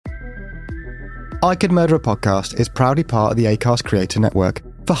I Could Murder a Podcast is proudly part of the Acast Creator Network.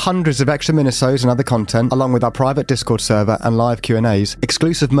 For hundreds of extra minisodes and other content, along with our private Discord server and live Q&As,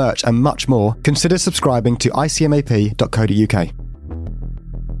 exclusive merch and much more, consider subscribing to icmap.co.uk.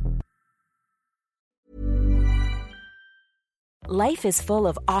 Life is full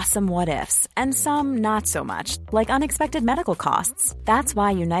of awesome what-ifs, and some not so much, like unexpected medical costs. That's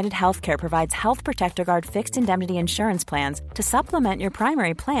why United Healthcare provides Health Protector Guard fixed indemnity insurance plans to supplement your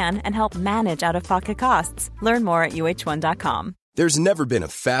primary plan and help manage out-of-pocket costs. Learn more at uh1.com. There's never been a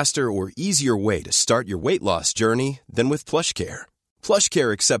faster or easier way to start your weight loss journey than with PlushCare.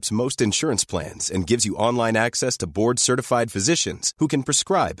 PlushCare accepts most insurance plans and gives you online access to board-certified physicians who can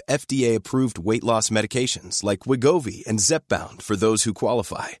prescribe FDA-approved weight loss medications like Wegovy and Zepbound for those who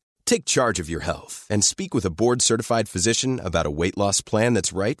qualify. Take charge of your health and speak with a board-certified physician about a weight loss plan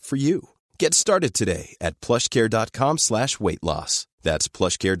that's right for you. Get started today at plushcare.com/weight loss. That's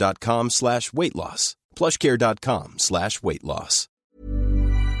plushcare.com/weight loss. plushcare.com/weight loss.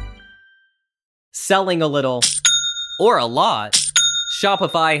 Selling a little or a lot,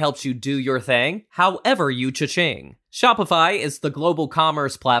 Shopify helps you do your thing, however you cha-ching. Shopify is the global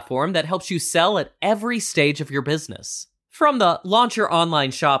commerce platform that helps you sell at every stage of your business. From the launch your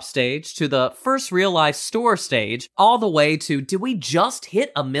online shop stage to the first real life store stage, all the way to did we just hit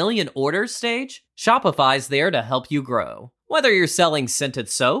 1 million orders stage? Shopify's there to help you grow. Whether you're selling scented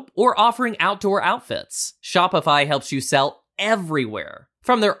soap or offering outdoor outfits, Shopify helps you sell everywhere.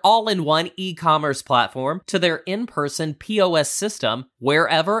 From their all-in-one e-commerce platform to their in-person POS system,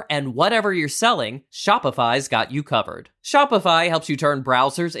 wherever and whatever you're selling, Shopify's got you covered. Shopify helps you turn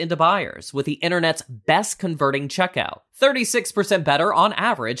browsers into buyers with the internet's best converting checkout, 36% better on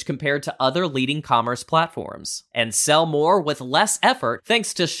average compared to other leading commerce platforms. And sell more with less effort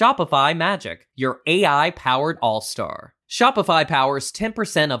thanks to Shopify Magic, your AI-powered all-star. Shopify powers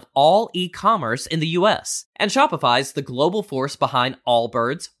 10% of all e-commerce in the US, and Shopify's the global force behind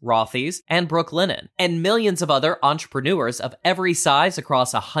Allbirds, Rothy's, and Brooklinen, and millions of other entrepreneurs of every size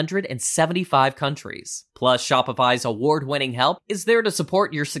across 175 countries. Plus, Shopify's award-winning help is there to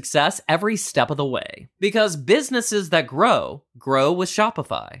support your success every step of the way. Because businesses that grow, grow with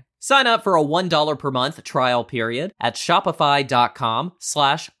Shopify. Sign up for a $1 per month trial period at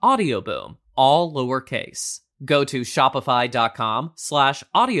shopify.com/audioboom, all lowercase. Go to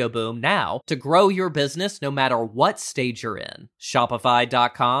shopify.com/audioboom now to grow your business no matter what stage you're in.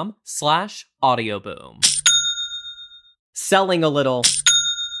 Shopify.com/audioboom. Selling a little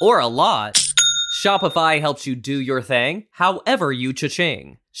or a lot, Shopify helps you do your thing, however you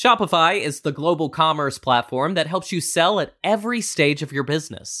cha-ching. Shopify is the global commerce platform that helps you sell at every stage of your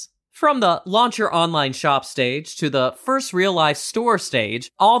business. From the launch your online shop stage to the first real life store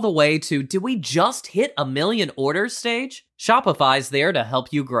stage, all the way to did we just hit 1 million orders stage? Shopify's there to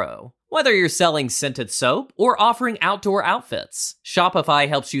help you grow. Whether you're selling scented soap or offering outdoor outfits, Shopify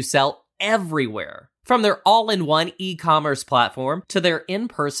helps you sell everywhere. From their all-in-one e-commerce platform to their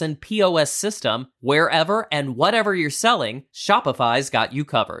in-person POS system, wherever and whatever you're selling, Shopify's got you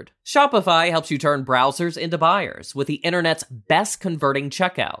covered. Shopify helps you turn browsers into buyers with the internet's best converting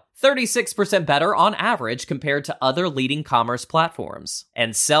checkout, 36% better on average compared to other leading commerce platforms.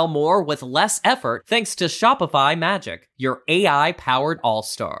 And sell more with less effort thanks to Shopify Magic, your AI-powered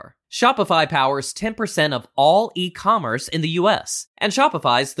all-star. Shopify powers 10% of all e-commerce in the US, and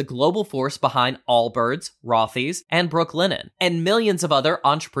Shopify's the global force behind Allbirds, Rothy's, and Brooklinen, and millions of other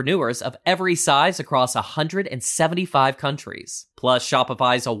entrepreneurs of every size across 175 countries. Plus,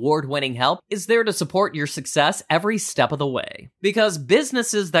 Shopify's award-winning help is there to support your success every step of the way. Because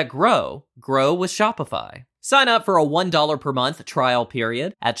businesses that grow, grow with Shopify. Sign up for a $1 per month trial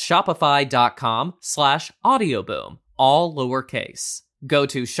period at shopify.com/audioboom, all lowercase. Go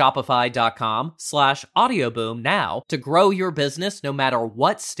to shopify.com/audioboom now to grow your business no matter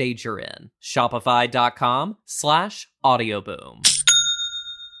what stage you're in. Shopify.com/audioboom.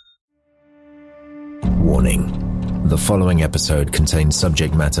 Warning. The following episode contains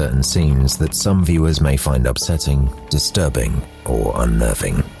subject matter and scenes that some viewers may find upsetting, disturbing, or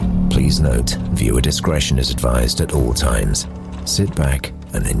unnerving. Please note, viewer discretion is advised at all times. Sit back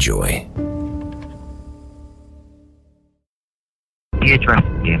and enjoy. The address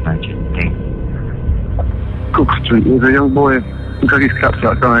of the emergency. Cook Street. There's a young boy who got his caps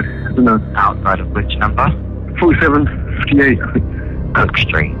outside. I don't know. Outside of which number? 4758. Cook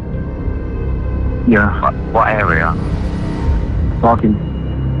Street. Yeah. What area? Barking.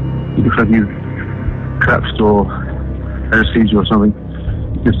 He looks like he's collapsed or anesthesia or something.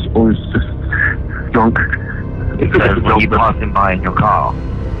 Just always just drunk. So were you passing by in your car?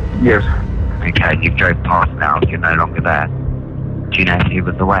 Yes. Okay, you've drove past now, so you're no longer there. Do you know if he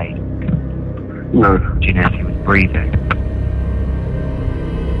was away? No. Do you know if he was breathing?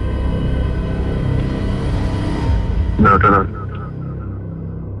 No, I don't know.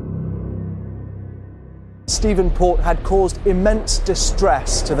 Stephen Port had caused immense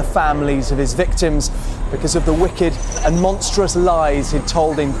distress to the families of his victims because of the wicked and monstrous lies he'd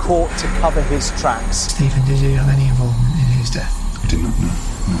told in court to cover his tracks. Stephen, did you have any involvement in his death? I did not know,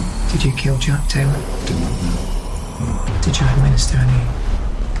 no. Did you kill Jack Taylor? Did not know, no. Did you administer any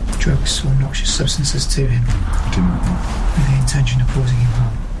drugs or noxious substances to him? I did not know. With the intention of causing him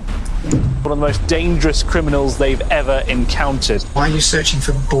harm? One of the most dangerous criminals they've ever encountered. Why are you searching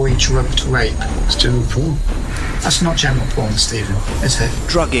for boy drugged rape? It's general porn. That's not general porn, Stephen, is it?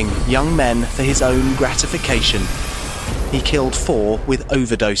 Drugging young men for his own gratification. He killed 4 with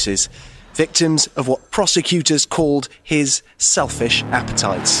overdoses, victims of what prosecutors called his selfish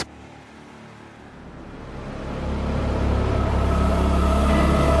appetites.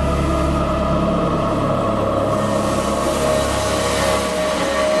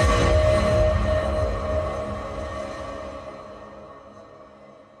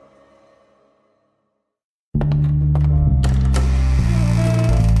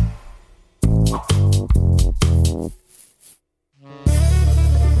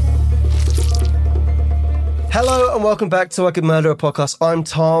 Hello and welcome back to I Could Murder a Podcast. I'm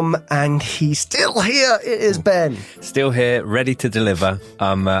Tom and he's still here. It is Ben. Still here, ready to deliver.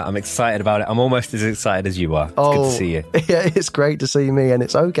 I'm excited about it. I'm almost as excited as you are. It's good to see you. Yeah, it's great to see me and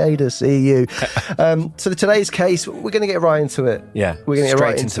it's okay to see you. So today's case, we're going to get right into it. Yeah, we're going to get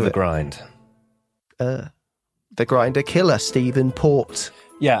right into the grind. The Grindr killer, Stephen Port.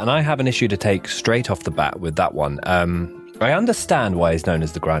 Yeah, and I have an issue to take straight off the bat with that one. I understand why he's known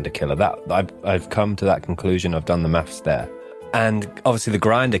as the Grindr killer. That I've come to that conclusion. I've done the maths there, and obviously the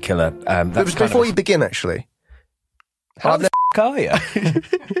Grindr killer. It was before you begin, actually. How the f*** are you?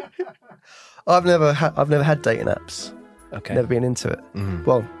 I've never had dating apps. Okay, never been into it. Mm-hmm.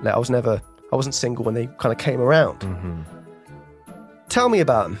 Well, I wasn't single when they kind of came around. Mm-hmm. Tell me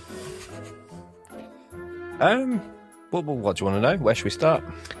about them. Well, what do you want to know? Where should we start?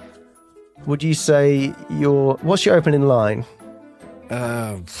 Would you say what's your opening line?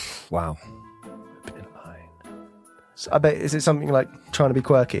 Wow. Opening line. So I bet, is it something like trying to be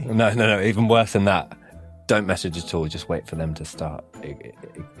quirky? No, even worse than that. Don't message at all, just wait for them to start,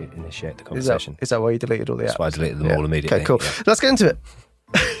 initiate the conversation. Is that why you deleted all the apps? That's why I deleted them all immediately. Okay, cool. Yeah. Let's get into it.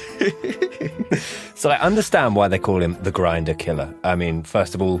 So I understand why they call him the Grindr killer. I mean,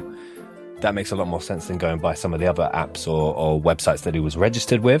 first of all, that makes a lot more sense than going by some of the other apps or websites that he was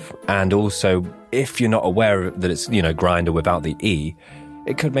registered with. And also, if you're not aware that it's, Grindr without the E,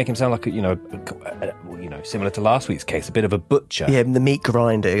 it could make him sound like, similar to last week's case, a bit of a butcher. Yeah, the meat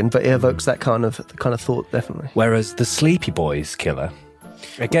grinding, but it evokes that kind of thought, definitely. Whereas the Sleepy Boys killer,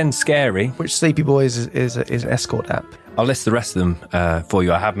 again, scary. Which Sleepy Boys is an escort app. I'll list the rest of them for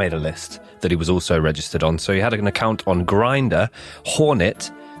you. I have made a list that he was also registered on. So he had an account on Grindr, Hornet,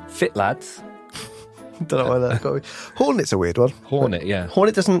 Fit Lads. Don't know why that got me. Hornet's a weird one. Hornet, yeah.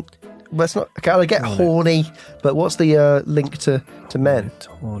 Hornet doesn't. Well, it's not. Okay, I get horny, but what's the link to men?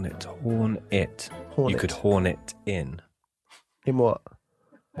 Hornet. You could horn it in. In what?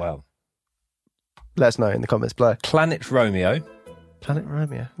 Well, let us know in the comments below. Planet Romeo.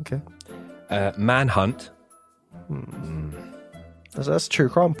 Okay. Manhunt. That's a true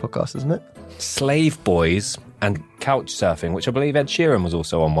crime podcast, isn't it? Slave Boys and Couch Surfing, which I believe Ed Sheeran was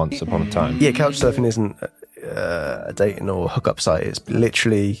also on once upon a time. Yeah, Couch Surfing isn't a dating or hookup site. It's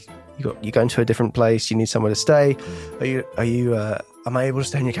literally you go into a different place. You need somewhere to stay. Are you? Am I able to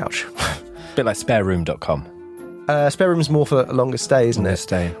stay on your couch? A bit like SpareRoom.com. Spare room's more for a longer stay, isn't it?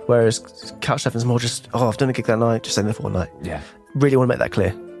 Stay. Whereas Couch Surfing's more just, I've done a gig that night, just stay there for one night. Yeah. Really want to make that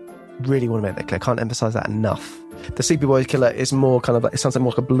clear. Can't emphasise that enough. The Sleepy Boys killer is more kind of like, it sounds like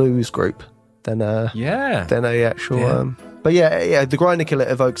more like a blues group than a actual. Yeah. But yeah, the Grindr killer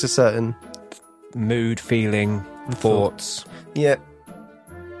evokes a certain mood, feeling, thoughts. Yeah,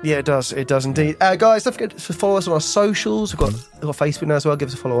 it does. It does indeed. Guys, don't forget to follow us on our socials. We've got Facebook now as well. Give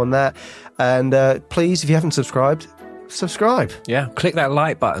us a follow on that. And please, if you haven't subscribed, subscribe. Yeah, click that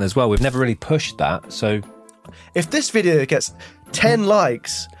like button as well. We've never really pushed that. So if this video gets 10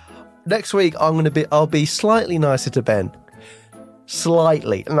 likes, next week I'll be slightly nicer to Ben.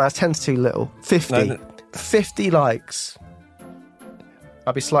 Slightly. No, that's 10's too little. 50. No. 50 likes.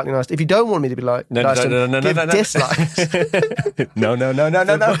 I'll be slightly nice. If you don't want me to be like, no, dislikes. No.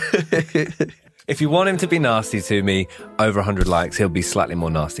 If you want him to be nasty to me, over 100 likes, he'll be slightly more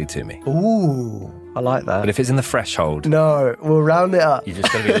nasty to me. Ooh. I like that. But if it's in the threshold, no, we'll round it up. you're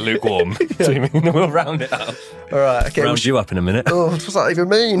just going to be lukewarm. So you mean we'll round it up. All right, okay. Round you up in a minute. Oh, what does that even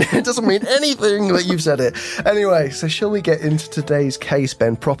mean? It doesn't mean anything that you've said it. Anyway, so shall we get into today's case,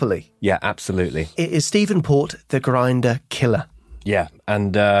 Ben, properly? Yeah, absolutely. It is Stephen Port, the Grindr killer. Yeah,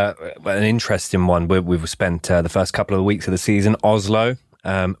 and an interesting one. We've spent the first couple of weeks of the season, Oslo,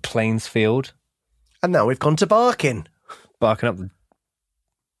 Plainsfield. And now we've gone to Barking. Barking up the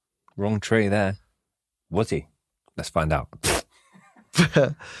wrong tree there. Was he? Let's find out.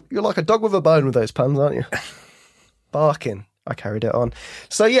 You're like a dog with a bone with those puns, aren't you? Barking. I carried it on.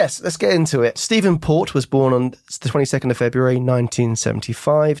 So yes, let's get into it. Stephen Port was born on the 22nd of February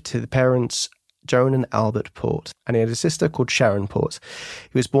 1975 to the parents Joan and Albert Port, and he had a sister called Sharon Port.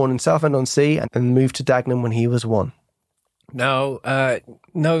 He was born in Southend-on-Sea and moved to Dagenham when he was 1. No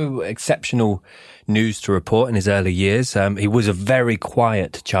exceptional news to report in his early years. He was a very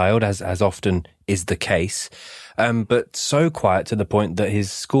quiet child, as often is the case, but so quiet to the point that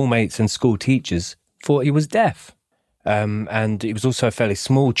his schoolmates and school teachers thought he was deaf. And he was also a fairly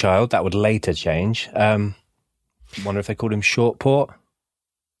small child. That would later change. Wonder if they called him Short Port.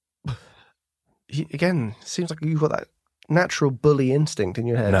 Again, seems like you've got that natural bully instinct in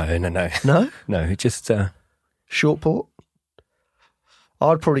your head. No? No, just... Short Port?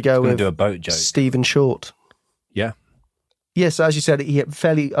 I'd probably go with do a boat joke. Stephen Short. Yeah. Yes, as you said, he had a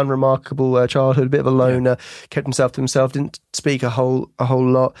fairly unremarkable childhood, a bit of a loner, kept himself to himself, didn't speak a whole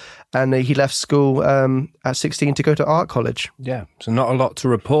lot, and he left school at 16 to go to art college. Yeah, so not a lot to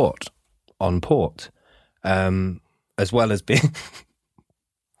report on Port, as well as being...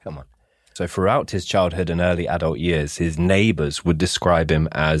 Come on. So throughout his childhood and early adult years, his neighbours would describe him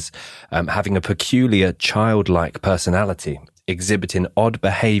as having a peculiar childlike personality, exhibiting odd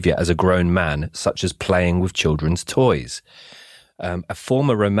behaviour as a grown man, such as playing with children's toys. A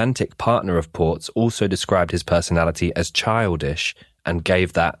former romantic partner of Port's also described his personality as childish and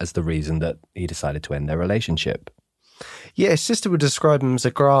gave that as the reason that he decided to end their relationship. Yeah, his sister would describe him as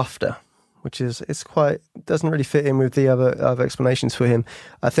a grafter, which doesn't really fit in with the other explanations for him.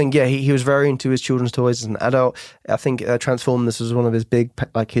 I think, yeah, he was very into his children's toys as an adult. I think Transformers was one of his big,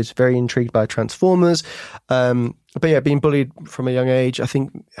 like, he's very intrigued by Transformers. But yeah, being bullied from a young age, I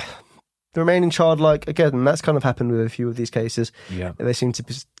think remaining childlike, again, and that's kind of happened with a few of these cases. Yeah. They seem to,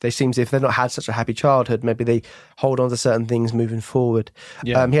 if they've not had such a happy childhood, maybe they hold on to certain things moving forward.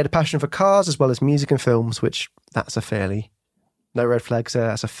 Yeah. He had a passion for cars as well as music and films, which that's a fairly... No red flags there.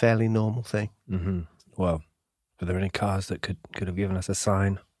 That's a fairly normal thing. Mm-hmm. Well, were there any cars that could have given us a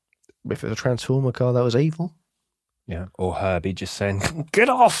sign? If it was a Transformer car, that was evil. Yeah. Or Herbie just saying, get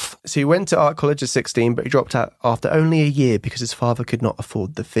off! So he went to art college at 16, but he dropped out after only a year because his father could not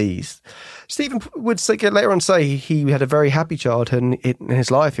afford the fees. Stephen would later on say he had a very happy childhood, and in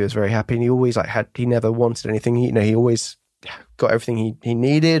his life he was very happy, and he always he never wanted anything. He always got everything he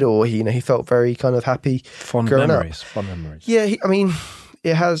needed, or he felt very kind of happy. Fond memories. Yeah,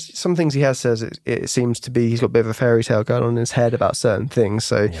 it has some things he has says. It seems to be he's got a bit of a fairy tale going on in his head about certain things.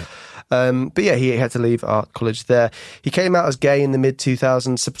 So, yeah. But yeah, he had to leave art college there. He came out as gay in the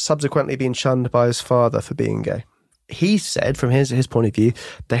mid-2000s, subsequently being shunned by his father for being gay. He said, from his point of view,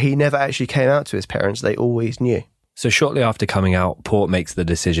 that he never actually came out to his parents. They always knew. So shortly after coming out, Port makes the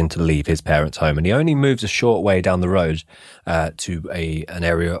decision to leave his parents' home, and he only moves a short way down the road to an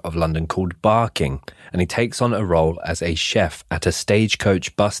area of London called Barking, and he takes on a role as a chef at a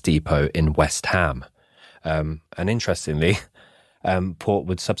stagecoach bus depot in West Ham. And interestingly, Port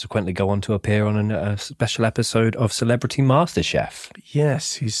would subsequently go on to appear on a special episode of Celebrity MasterChef.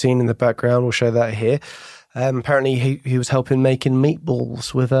 Yes, he's seen in the background. We'll show that here. Apparently, he was helping making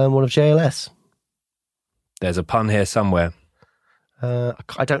meatballs with one of JLS. There's a pun here somewhere.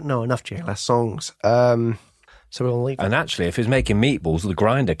 I don't know enough JLS songs. So we'll leave it. And actually, if he's making meatballs, the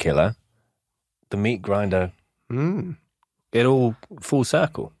Grindr killer, the meat grinder, it all full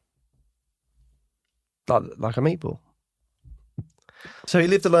circle. Like a meatball. So he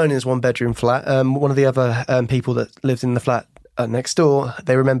lived alone in his one-bedroom flat. One of the other people that lived in the flat next door,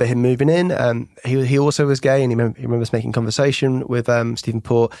 they remember him moving in. He also was gay, and he remembers making conversation with Stephen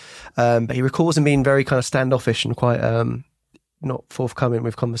Port. But he recalls him being very kind of standoffish and quite not forthcoming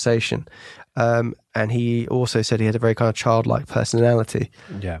with conversation. And he also said he had a very kind of childlike personality.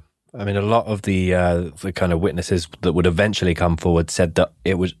 Yeah. I mean, a lot of the kind of witnesses that would eventually come forward said that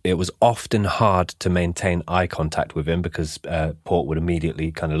it was often hard to maintain eye contact with him because Port would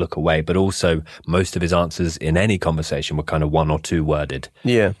immediately kind of look away. But also, most of his answers in any conversation were kind of one or two worded.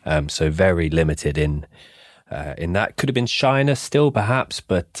 Yeah. So very limited in that. Could have been shyness still, perhaps,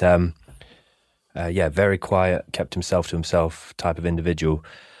 but very quiet, kept himself to himself type of individual.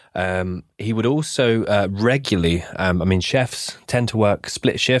 He would also regularly, chefs tend to work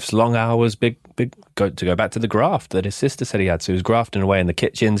split shifts, long hours, to go back to the graft that his sister said he had. So he was grafting away in the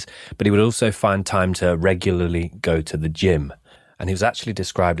kitchens, but he would also find time to regularly go to the gym. And he was actually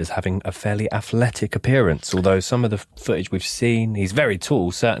described as having a fairly athletic appearance, although some of the footage we've seen, he's very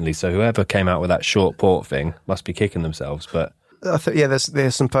tall, certainly. So whoever came out with that short port thing must be kicking themselves. But I think,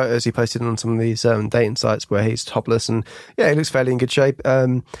 there's some photos he posted on some of these dating sites where he's topless, and he looks fairly in good shape.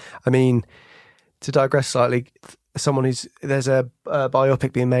 To digress slightly, there's a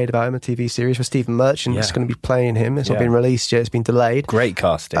biopic being made about him, a TV series where Stephen Merchant is going to be playing him. It's not been released yet; it's been delayed. Great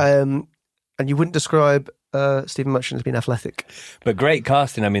casting. And you wouldn't describe Stephen Merchant as being athletic, but great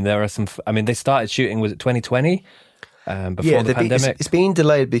casting. There are some. They started shooting, was it 2020? Before the pandemic. It's been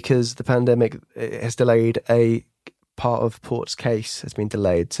delayed because the pandemic has delayed a part of Port's case has been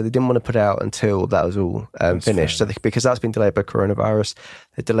delayed, so they didn't want to put it out until that was all finished. So because that's been delayed by coronavirus,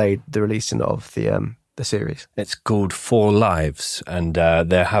 they delayed the releasing of the series. It's called 4 Lives, and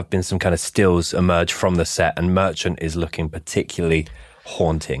there have been some kind of stills emerge from the set, and Merchant is looking particularly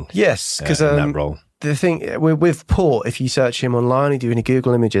haunting. Yes, because in that role. The thing with Port, if you search him online, you do any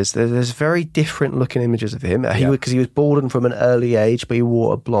Google images, there's very different looking images of him. Because he was balding from an early age, but he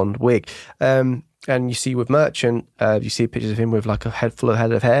wore a blonde wig. And you see with Merchant, you see pictures of him with like a head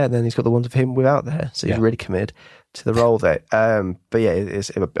of hair, and then he's got the ones of him without the hair. So he's really committed to the role there. But yeah,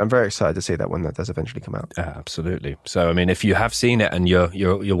 I'm very excited to see that when that does eventually come out. Absolutely. So, if you have seen it and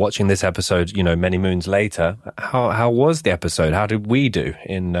you're watching this episode, many moons later, how was the episode? How did we do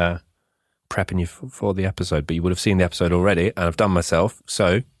in prepping you for the episode? But you would have seen the episode already, and I've done myself.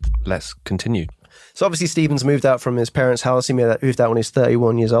 So let's continue. So obviously Stephen's moved out from his parents' house. He moved out when he's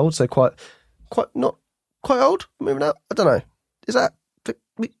 31 years old. So quite old, moving out. I don't know. Is that?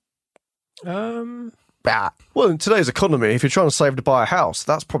 Well, in today's economy, if you're trying to save to buy a house,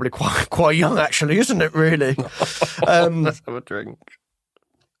 that's probably quite young, actually, isn't it? Really. Let's have a drink.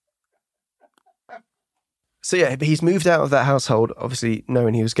 So yeah, he's moved out of that household, obviously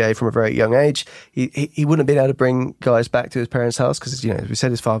knowing he was gay from a very young age. He wouldn't have been able to bring guys back to his parents' house because, as we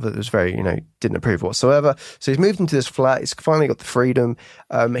said, his father was very, didn't approve whatsoever. So he's moved into this flat. He's finally got the freedom.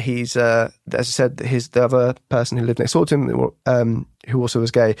 He's, as I said, the other person who lived next door to him, who also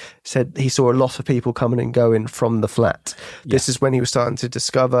was gay, said he saw a lot of people coming and going from the flat. Yeah. This is when he was starting to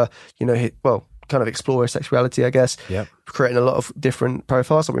discover, kind of explore his sexuality, I guess. Yeah. Creating a lot of different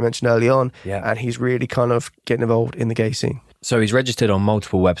profiles that we mentioned early on. Yeah. And he's really kind of getting involved in the gay scene. So he's registered on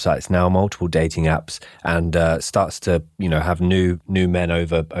multiple websites now, multiple dating apps, and starts to, have new men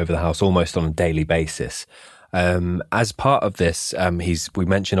over the house almost on a daily basis. As part of this, we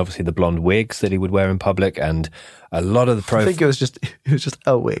mentioned obviously the blonde wigs that he would wear in public, and a lot of the I think it was just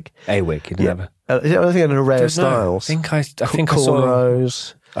a wig. A wig. He didn't have I don't think an array of styles. I think I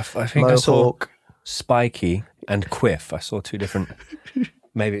cornrows. I think I saw spiky and quiff. I saw 2 different.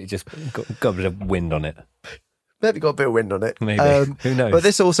 Maybe it just got a bit of wind on it. Maybe got a bit of wind on it. Maybe. Who knows? But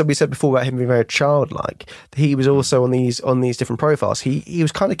this also, we said before about him being very childlike. He was also on these different profiles. He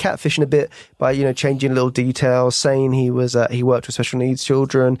was kind of catfishing a bit by changing little details, saying he worked with special needs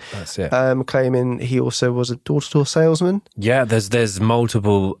children. That's it. Claiming he also was a door-to-door salesman. Yeah, there's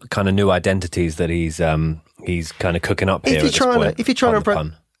multiple kind of new identities that he's kind of cooking up here. If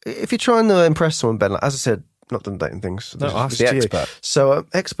you're trying to impress someone, Ben, as I said, not done dating things. No, ask the expert. So,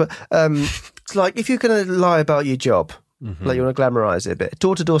 expert. It's like if you're going to lie about your job, like you want to glamorise it a bit.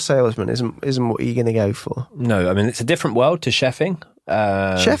 Door-to-door salesman isn't what you're going to go for. No, it's a different world to chefing.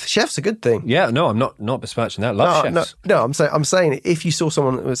 Chef's a good thing. Yeah, no, I'm not besmirching that. Love chefs. No, I'm saying if you saw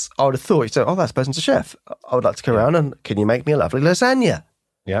someone that was, I would have thought, oh, that person's a chef. I would like to come around and can you make me a lovely lasagna?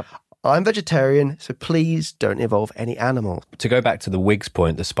 Yeah. I'm vegetarian, so please don't involve any animal. To go back to the wigs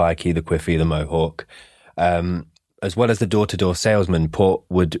point, the spiky, the quiffy, the mohawk, as well as the door-to-door salesman, Port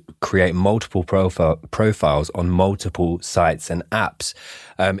would create multiple profiles on multiple sites and apps,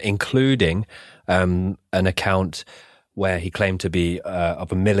 including an account where he claimed to be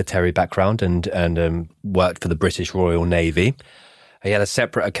of a military background and worked for the British Royal Navy. He had a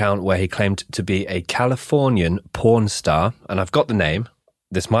separate account where he claimed to be a Californian porn star, and I've got the name.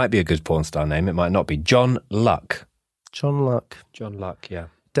 This might be a good porn star name. It might not be. John Luck. John Luck, yeah.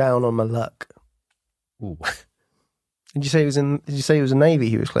 Down on my luck. Ooh. Did you say he was a Navy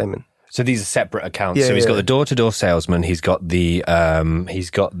he was claiming? So these are separate accounts. So he's got the door-to-door salesman. He's got the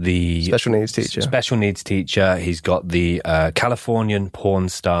special needs teacher. He's got the Californian porn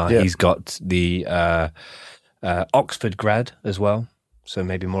star. Yeah. He's got the Oxford grad as well. So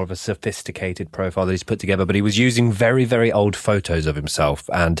maybe more of a sophisticated profile that he's put together. But he was using very, very old photos of himself,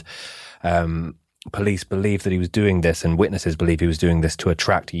 and police believe that he was doing this, and witnesses believe he was doing this to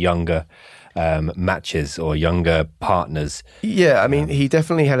attract younger matches or younger partners. Yeah, I mean, he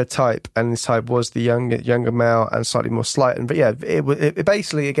definitely had a type, and his type was the younger male and slightly more slight. But yeah, it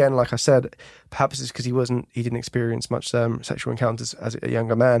basically, again, like I said, perhaps it's because he didn't experience much sexual encounters as a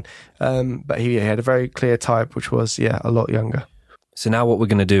younger man, but he had a very clear type, which was a lot younger. So now what we're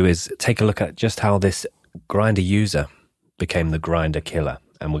going to do is take a look at just how this Grindr user became the Grindr killer,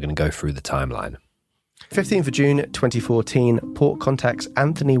 and we're going to go through the timeline. 15th of June 2014, Port contacts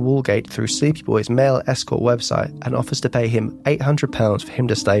Anthony Woolgate through Sleepy Boy's male escort website and offers to pay him £800 for him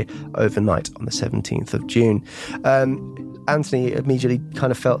to stay overnight on the 17th of June. Anthony immediately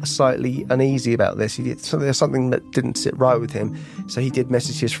kind of felt slightly uneasy about this. There's something that didn't sit right with him, so he did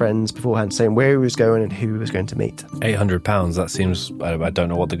message his friends beforehand saying where he was going and who he was going to meet. £800, that seems, I don't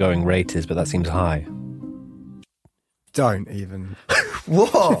know what the going rate is, but that seems high. Don't even.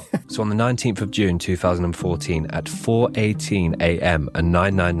 What? So on the 19th of June 2014 at 4:18 a.m, a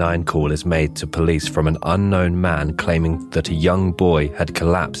 999 call is made to police from an unknown man claiming that a young boy had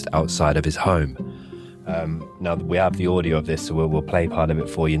collapsed outside of his home. Now we have the audio of this, so we'll play part of it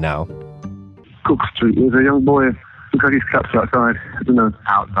for you now. Cook Street, there's a young boy, looks like he's collapsed outside. I don't know.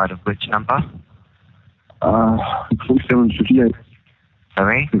 Outside of which number? 4758.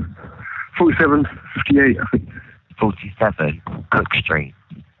 Sorry? 4758, I think. 47, Cook Street.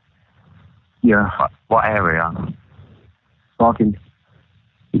 Yeah. What area? Barking.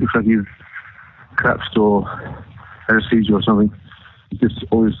 He looks like he's collapsed or had a seizure or something. He's just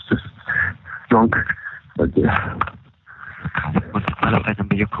always just drunk. But, yeah. What's the telephone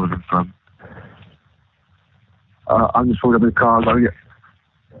number you're calling from? I'm just pulled up in the car. I've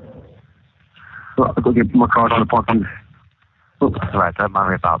got to get my car on the parking. That's right, don't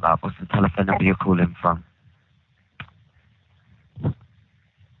worry about that. What's the telephone number you're calling from?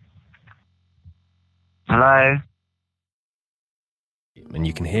 Hello? And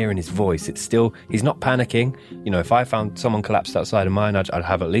you can hear in his voice, he's not panicking. You know, if I found someone collapsed outside of mine, I'd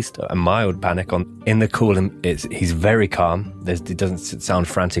have at least a mild panic in the call. He's very calm. It doesn't sound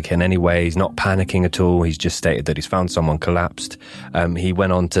frantic in any way. He's not panicking at all. He's just stated that he's found someone collapsed. He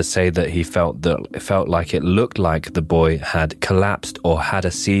went on to say that it felt like it looked like the boy had collapsed or had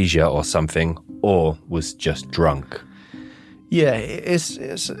a seizure or something, or was just drunk. Yeah, it's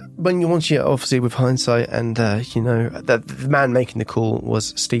once you obviously with hindsight, and that the man making the call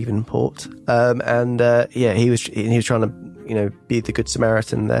was Stephen Port, he was trying to be the good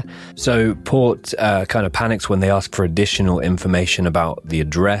Samaritan there. So Port kind of panics when they ask for additional information about the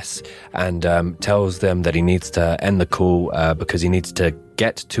address, and tells them that he needs to end the call because he needs to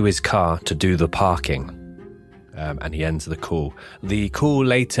get to his car to do the parking. And he ends the call. The call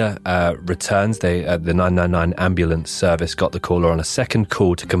later returns. The 999 ambulance service got the caller on a second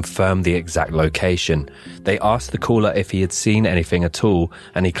call to confirm the exact location. They asked the caller if he had seen anything at all,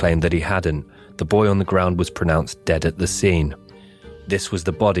 and he claimed that he hadn't. The boy on the ground was pronounced dead at the scene. This was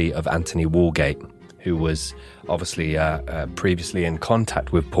the body of Anthony Woolgate, who was obviously previously in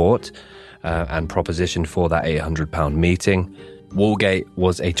contact with Port and propositioned for that £800 meeting. Woolgate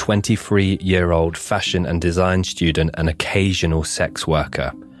was a 23-year-old fashion and design student and occasional sex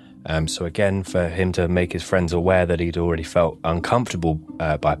worker. So again, for him to make his friends aware that he'd already felt uncomfortable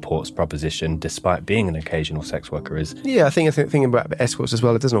by Port's proposition, despite being an occasional sex worker, is... Yeah, I think thinking about escorts as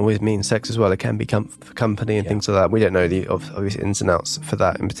well, it doesn't always mean sex as well. It can be company and things like that. We don't know the obvious ins and outs for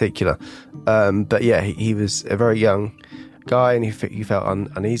that in particular. But yeah, he was a very young guy, and he felt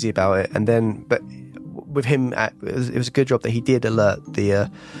uneasy about it. And then... but with him, it was a good job that he did alert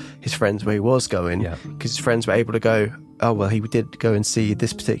his friends where he was going, because his friends were able to go, oh, well, he did go and see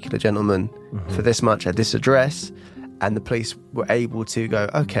this particular gentleman for this much at this address, and the police were able to go,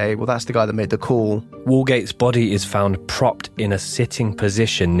 okay, well, that's the guy that made the call. Woolgate's body is found propped in a sitting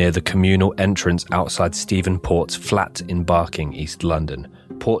position near the communal entrance outside Stephen Port's flat in Barking, East London.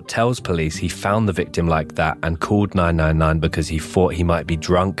 Port tells police he found the victim like that and called 999 because he thought he might be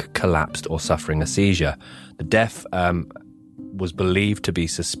drunk, collapsed, or suffering a seizure. The death was believed to be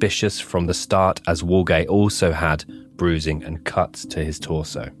suspicious from the start, as Woolgate also had bruising and cuts to his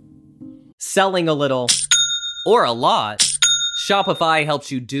torso. Selling a little or a lot, Shopify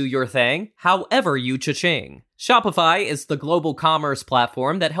helps you do your thing, however you cha-ching. Shopify is the global commerce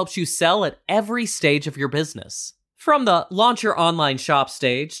platform that helps you sell at every stage of your business. From the launch your online shop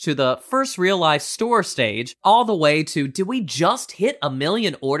stage to the first real life store stage, all the way to do we just hit 1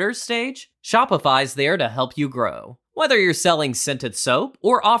 million orders stage? Shopify's there to help you grow. Whether you're selling scented soap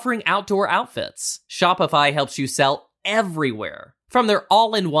or offering outdoor outfits, Shopify helps you sell everywhere. From their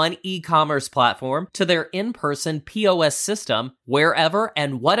all-in-one e-commerce platform to their in-person POS system, wherever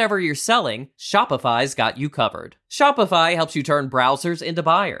and whatever you're selling, Shopify's got you covered. Shopify helps you turn browsers into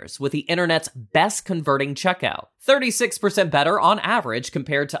buyers with the internet's best converting checkout, 36% better on average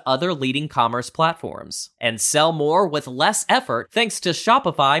compared to other leading commerce platforms. And sell more with less effort thanks to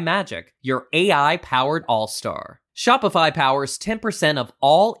Shopify Magic, your AI-powered all-star. Shopify powers 10% of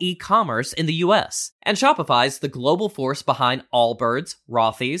all e-commerce in the US, and Shopify's the global force behind Allbirds,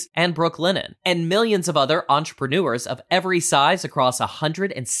 Rothy's, and Brooklinen, and millions of other entrepreneurs of every size across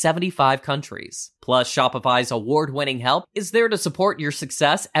 175 countries. Plus, Shopify's award-winning help is there to support your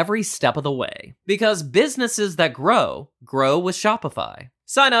success every step of the way. Because businesses that grow with Shopify.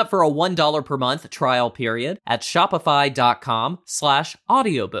 Sign up for a $1 per month trial period at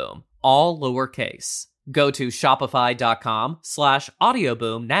shopify.com/audioboom, all lowercase. Go to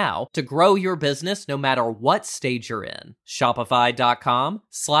shopify.com/audioboom now to grow your business no matter what stage you're in.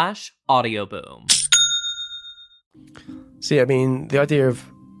 Shopify.com/audioboom. See, I mean, the idea of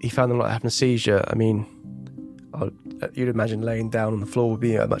he found them like having a seizure, I mean, you'd imagine laying down on the floor would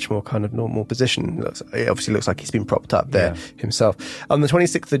be a much more kind of normal position. It obviously looks like he's been propped up there himself. On the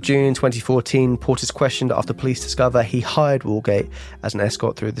 26th of June 2014, Port is questioned after police discover he hired Woolgate as an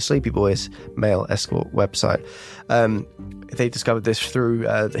escort through the Sleepy Boys male escort website. They discovered this through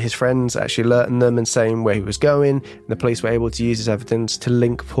his friends actually alerting them and saying where he was going, and the police were able to use his evidence to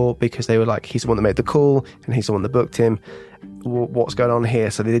link Port because they were like, he's the one that made the call and he's the one that booked him. What's going on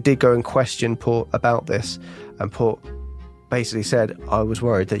here? So they did go and question Port about this, and Port basically said, I was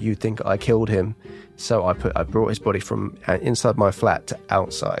worried that you'd think I killed him, so I brought his body from inside my flat to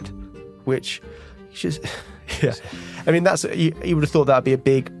outside, which just yeah, I mean, that's you would have thought that'd be a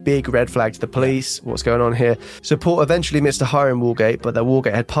big red flag to the police. What's going on here? So Port eventually admits to hiring Woolgate, but that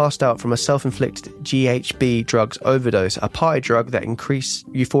Woolgate had passed out from a self-inflicted GHB drugs overdose, a party drug that increased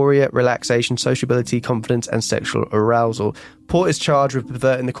euphoria, relaxation, sociability, confidence, and sexual arousal. Port is charged with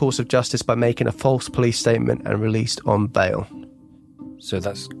perverting the course of justice by making a false police statement and released on bail. So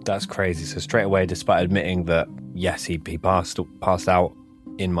that's crazy. So straight away, despite admitting that yes, he passed out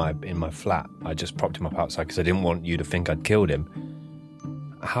in my flat, I just propped him up outside because I didn't want you to think I'd killed him.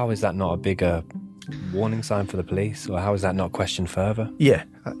 How is that not a bigger warning sign for the police, or how is that not questioned further? Yeah,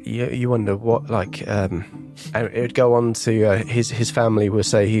 you wonder what, like, and it would go on to his family will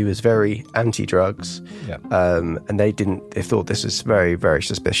say he was very anti-drugs, and they thought this was very, very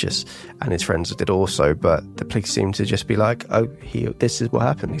suspicious, and his friends did also, but the police seemed to just be like, this is what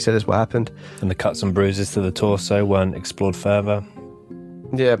happened. He said this is what happened. And the cuts and bruises to the torso weren't explored further.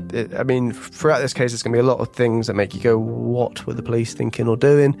 Yeah, I mean, throughout this case, there's going to be a lot of things that make you go, what were the police thinking or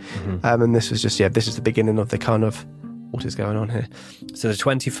doing? Mm-hmm. And this was just, this is the beginning of the kind of, what is going on here? So the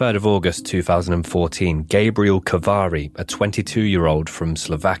 23rd of August 2014, Gabriel Kavari, a 22-year-old from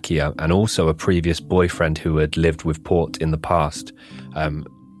Slovakia and also a previous boyfriend who had lived with Port in the past,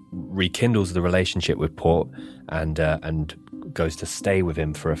 rekindles the relationship with Port and goes to stay with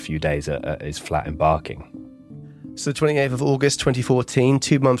him for a few days at his flat in Barking. So the 28th of August 2014,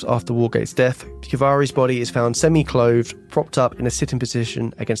 2 months after Woolgate's death, Kavari's body is found semi-clothed, propped up in a sitting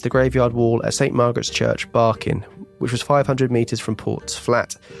position against the graveyard wall at St Margaret's Church, Barking, which was 500 metres from Port's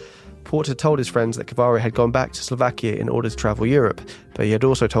flat. Port had told his friends that Kavari had gone back to Slovakia in order to travel Europe, but he had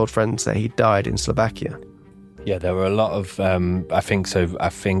also told friends that he died in Slovakia. Yeah, there were a lot of, I think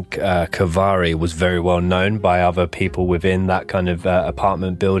Kavari was very well known by other people within that kind of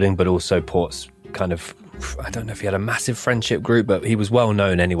apartment building, but also Port's kind of, I don't know if he had a massive friendship group, but he was well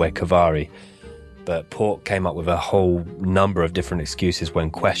known anyway, Kavari. But Port came up with a whole number of different excuses when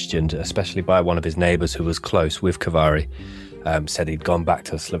questioned, especially by one of his neighbours who was close with Kavari. Said he'd gone back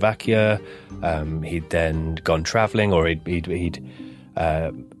to Slovakia, he'd then gone travelling, or he'd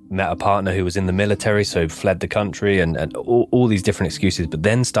met a partner who was in the military, so fled the country, and all these different excuses, but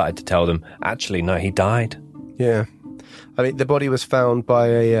then started to tell them, actually, no, he died. Yeah. I mean, the body was found by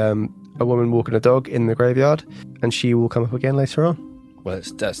a woman walking a dog in the graveyard, and she will come up again later on. Well,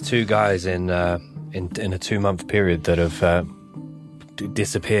 that's two guys in a 2-month period that have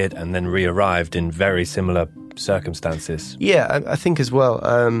disappeared and then re-arrived in very similar circumstances. Yeah, I think as well.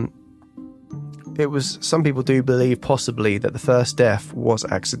 It was, some people do believe possibly that the first death was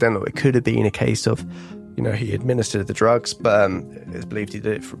accidental. It could have been a case of, he administered the drugs, but it's believed he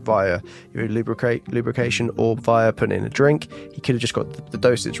did it via either lubrication or via putting in a drink. He could have just got the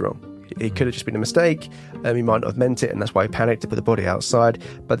dosage wrong. It could have just been a mistake. He might not have meant it, and that's why he panicked to put the body outside.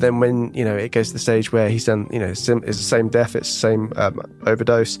 But then when, it goes to the stage where he's done, it's the same death, it's the same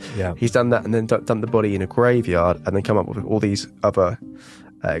overdose. Yeah. He's done that and then dumped the body in a graveyard and then come up with all these other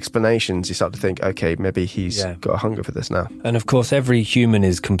explanations, you start to think, okay, maybe he's got a hunger for this now. And of course, every human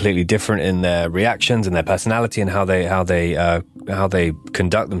is completely different in their reactions and their personality and how they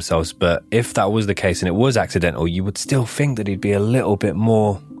conduct themselves. But if that was the case and it was accidental, you would still think that he'd be a little bit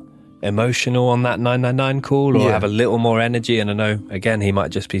more emotional on that 999 call, or have a little more energy. And I know, again, he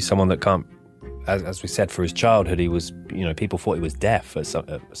might just be someone that can't. As we said, for his childhood, he was, people thought he was deaf at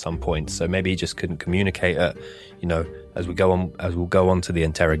some point. So maybe he just couldn't communicate at, as we'll go on to the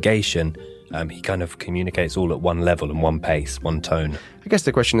interrogation, he kind of communicates all at one level and one pace, one tone. I guess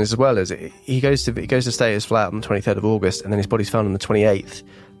the question is, as well, is he goes to stay at his flat on the 23rd of August, and then his body's found on the 28th.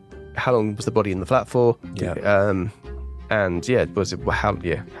 How long was the body in the flat for? And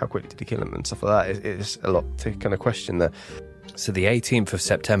how quick did he kill him and stuff like that? It's a lot to kind of question there. So the 18th of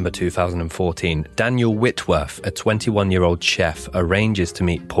September 2014, Daniel Whitworth, a 21-year-old chef, arranges to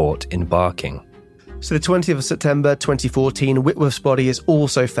meet Port in Barking. So the 20th of September 2014, Whitworth's body is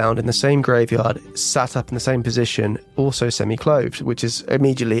also found in the same graveyard, sat up in the same position, also semi-clothed, which is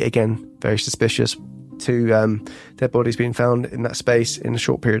immediately, again, very suspicious to their bodies being found in that space in a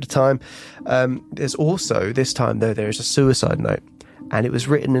short period of time. There's also, this time though, there is a suicide note. And it was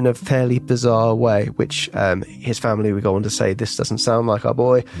written in a fairly bizarre way, which his family would go on to say, this doesn't sound like our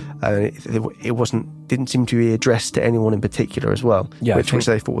boy. It didn't seem to be addressed to anyone in particular as well, which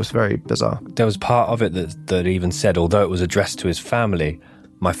they thought was very bizarre. There was part of it that even said, although it was addressed to his family,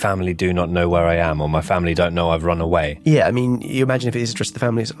 my family do not know where I am, or my family don't know I've run away. Yeah, I mean, you imagine if it is addressed to the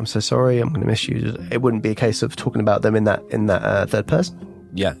families, I'm so sorry, I'm going to miss you. It wouldn't be a case of talking about them in that third person.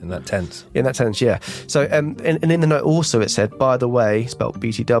 Yeah, in that tense. In that tense, yeah. So, and in the note also it said, by the way, spelled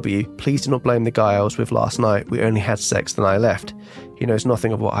BTW, please do not blame the guy I was with last night. We only had sex, then I left. He knows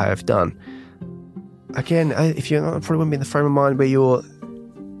nothing of what I have done. Again, if you're not, probably wouldn't be in the frame of mind where you're...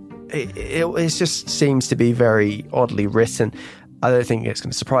 It just seems to be very oddly written. I don't think it's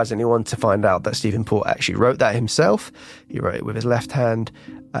going to surprise anyone to find out that Stephen Port actually wrote that himself. He wrote it with his left hand,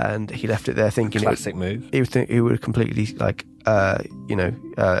 and he left it there thinking... Classic move. He would completely,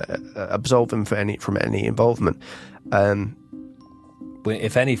 absolve him from any involvement.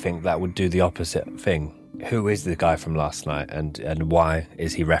 If anything, that would do the opposite thing. Who is the guy from last night, and why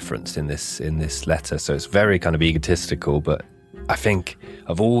is he referenced in this letter? So it's very kind of egotistical, but I think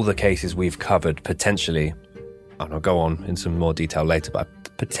of all the cases we've covered, potentially, and I'll go on in some more detail later, but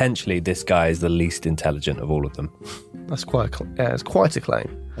potentially this guy is the least intelligent of all of them. That's it's quite a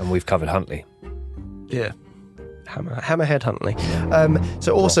claim. And we've covered Huntley. Yeah. Hammerhead Huntley.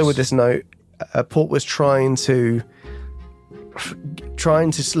 So also with this note, Port was trying to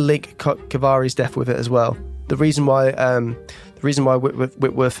link Kavari's death with it as well. The reason why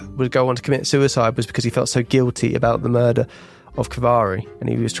Whitworth would go on to commit suicide was because he felt so guilty about the murder of Kavari, and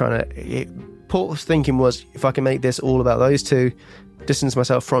he was trying to... Port's thinking was, if I can make this all about those two, distance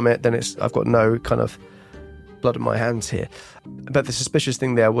myself from it, then I've got no kind of blood on my hands here. But the suspicious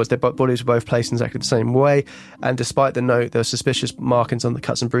thing there was their bodies were both placed in exactly the same way, and despite the note, there were suspicious markings on the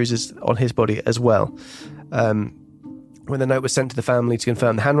cuts and bruises on his body as well. When the note was sent to the family to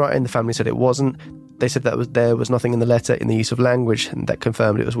confirm the handwriting, the family said it wasn't. They said there was nothing in the letter in the use of language, and that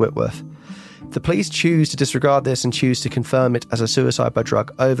confirmed it was Whitworth. The police choose to disregard this and choose to confirm it as a suicide by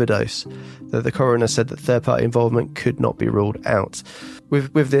drug overdose, though the coroner said that third-party involvement could not be ruled out.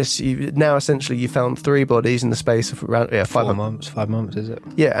 With this, now essentially you found 3 bodies in the space of around 5 months. 5 months, is it?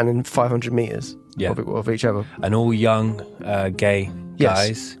 Yeah, and in 500 metres of each other. And all young, gay guys.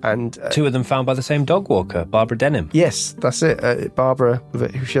 Yes. And 2 of them found by the same dog walker, Barbara Denham. Yes, that's it. Barbara,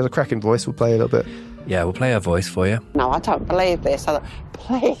 who she has a cracking voice, will play a little bit. Yeah, we'll play her voice for you. No, I don't believe this. I thought,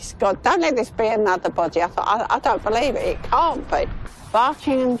 please, God, don't let this be another body. I thought, I don't believe it. It can't be.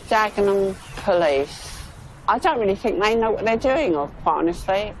 Barking and Dagenham police, I don't really think they know what they're doing, quite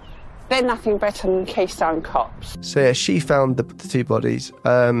honestly. They're nothing better than Keystone cops. So yeah, she found the 2 bodies,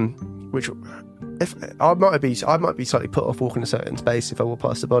 which I might be slightly put off walking a certain space if I walk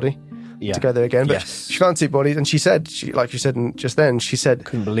past the body. To go there again, but yes. She found 2 bodies, and she said, like you said just then, she said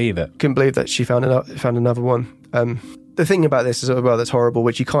couldn't believe that she found another one. The thing about this as well that's horrible,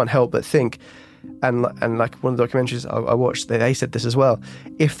 which you can't help but think, and like one of the documentaries I watched, they said this as well.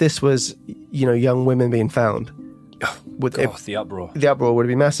 If this was young women being found, the uproar would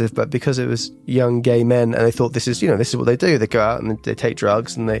have been massive. But because it was young gay men, and they thought this is what they do, they go out and they take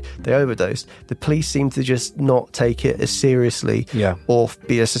drugs and they overdose, the police seem to just not take it as seriously or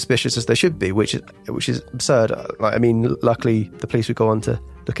be as suspicious as they should be, which is absurd. Luckily the police would go on to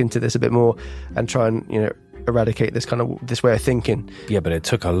look into this a bit more and try and eradicate this way of thinking. Yeah, but it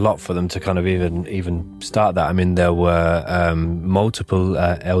took a lot for them to kind of even start that. I mean, there were multiple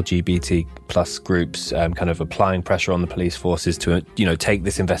LGBT plus groups kind of applying pressure on the police forces to, take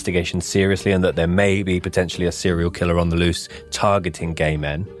this investigation seriously, and that there may be potentially a serial killer on the loose targeting gay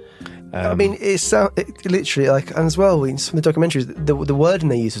men. I mean, it literally, like, and as well in some of the documentaries, the wording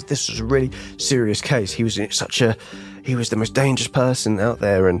they use is this was a really serious case. He was he was the most dangerous person out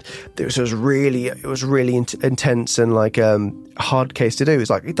there, and it was really intense and like hard case to do. It's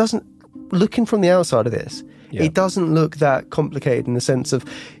like, it doesn't, looking from the outside of this, it doesn't look that complicated in the sense of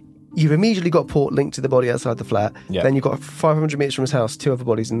you've immediately got Port linked to the body outside the flat. Then you've got 500 metres from his house, 2 other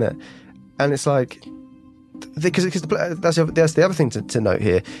bodies in there, and it's like. Because that's the other thing to note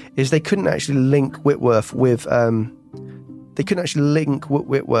here is they couldn't actually link Whitworth with Kivari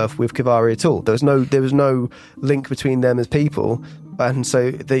at all. There was no link between them as people, and so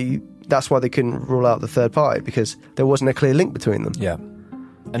that's why they couldn't rule out the third party, because there wasn't a clear link between them. Yeah,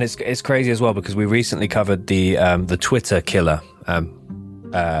 and it's crazy as well because we recently covered the Twitter killer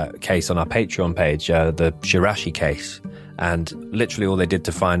case on our Patreon page, the Shirashi case. And literally all they did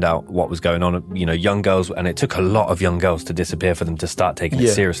to find out what was going on, young girls, and it took a lot of young girls to disappear for them to start taking it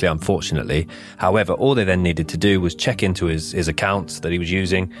seriously, unfortunately. However, all they then needed to do was check into his accounts that he was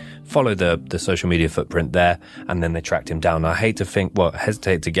using, follow the social media footprint there, and then they tracked him down. I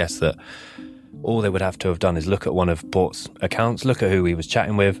hesitate to guess that all they would have to have done is look at one of Port's accounts, look at who he was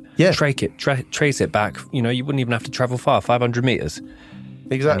chatting with, trace it back. You wouldn't even have to travel far, 500 metres.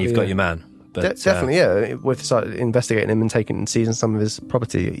 Exactly. And you've got your man. But, definitely, with investigating him and seizing some of his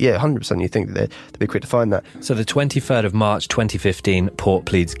property, 100%. You think that they'd be quick to find that. So the 23rd of March 2015, Port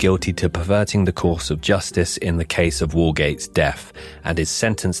pleads guilty to perverting the course of justice in the case of Walgate's death and is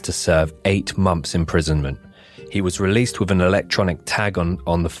sentenced to serve 8 months imprisonment. He was released with an electronic tag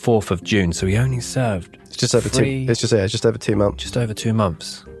on the 4th of June, so he only served just over 2 months. Just over 2 months. Just over 2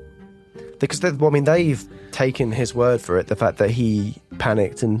 months. Because they've taken his word for it, the fact that he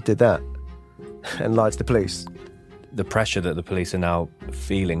panicked and did that. And lied to the police. The pressure that the police are now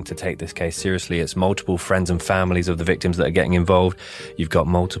feeling to take this case seriously. It's multiple friends and families of the victims that are getting involved. You've got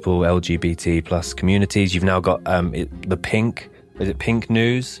multiple LGBT plus communities. You've now got the Pink. Is it Pink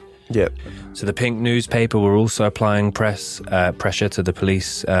News? Yep. So the Pink newspaper were also applying pressure to the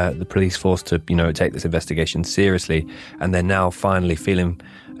police force to take this investigation seriously. And they're now finally feeling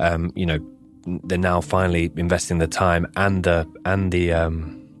they're now finally investing the time and the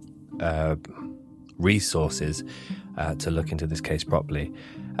resources to look into this case properly.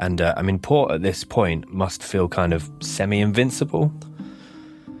 And Port at this point must feel kind of semi-invincible.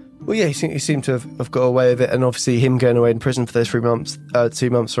 Well, yeah, he seemed to have got away with it, and obviously him going away in prison for those 2 months,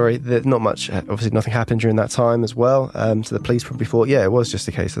 not much, obviously nothing happened during that time as well. So the police probably thought, it was just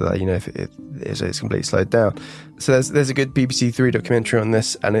a case of that, if it's completely slowed down. So there's a good BBC 3 documentary on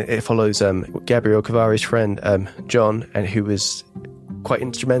this, and it follows Gabriel Kivari's friend, John, and who was quite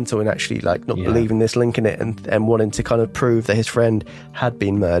instrumental in actually not believing this, linking it, and wanting to kind of prove that his friend had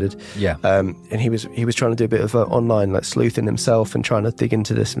been murdered. And he was trying to do a bit of online sleuthing himself and trying to dig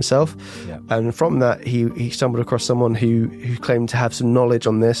into this himself. And from that he stumbled across someone who claimed to have some knowledge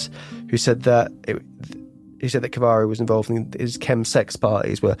on this, who said that Kivari was involved in his chem-sex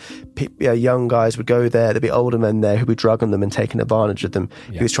parties where young guys would go there, there'd be older men there who would drug on them and taking advantage of them.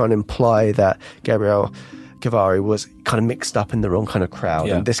 He was trying to imply that Gabriel Kivari was kind of mixed up in the wrong kind of crowd,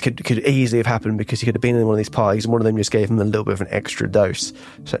 and this could easily have happened because he could have been in one of these parties and one of them just gave him a little bit of an extra dose.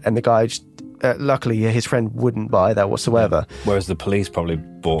 And the guy just, luckily his friend wouldn't buy that whatsoever. Whereas the police probably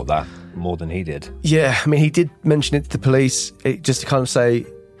bought that more than he did. He did mention it to the police, just to kind of say,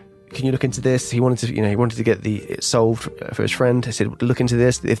 can you look into this? He wanted to get it solved for his friend. He said, look into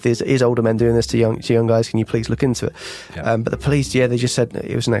this. If there is older men doing this to young guys, can you please look into it? But the police, they just said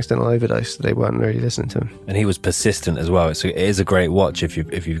it was an accidental overdose. They weren't really listening to him. And he was persistent as well. It is a great watch if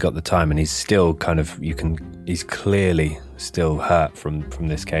you've got the time. And he's still he's clearly still hurt from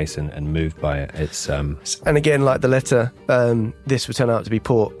this case and moved by it. It's and again, like the letter, this would turn out to be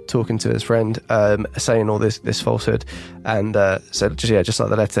Port talking to his friend, saying all this falsehood, and so just like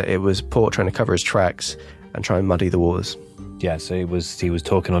the letter, it was Port trying to cover his tracks and try and muddy the waters. So he was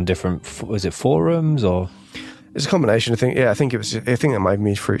talking on different, was it forums or? It's a combination. I think that might have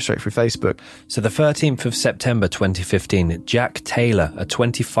been straight through Facebook. So the 13th of September 2015, Jack Taylor, a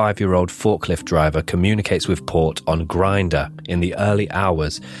 25-year-old forklift driver, communicates with Port on Grindr in the early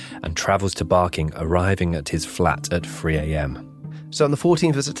hours and travels to Barking, arriving at his flat at 3 a.m. So on the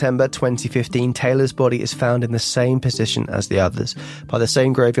 14th of September 2015, Taylor's body is found in the same position as the others, by the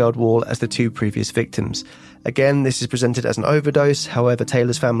same graveyard wall as the 2 previous victims. Again, this is presented as an overdose. However,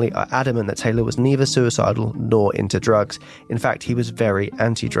 Taylor's family are adamant that Taylor was neither suicidal nor into drugs. In fact, he was very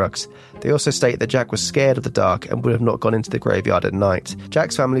anti-drugs. They also state that Jack was scared of the dark and would have not gone into the graveyard at night.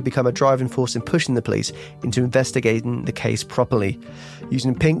 Jack's family become a driving force in pushing the police into investigating the case properly,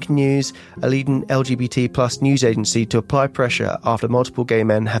 using Pink News, a leading LGBT plus news agency, to apply pressure after multiple gay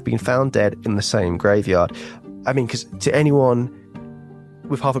men have been found dead in the same graveyard. I mean, because to anyone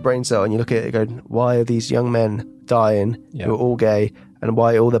with half a brain cell, and you look at it going, why are these young men dying who are all gay, and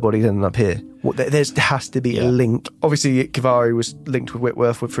why are all their bodies ending up here? There has to be a link. Obviously, Cavari was linked with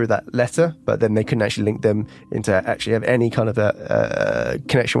Whitworth through that letter, but then they couldn't actually link them into actually have any kind of a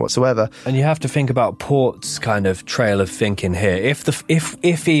connection whatsoever. And you have to think about Port's kind of trail of thinking here.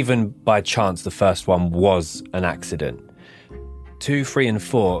 If even by chance the first one was an accident, 2, 3, and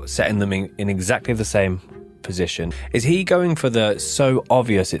 4 setting them in exactly the same position. Is he going for the so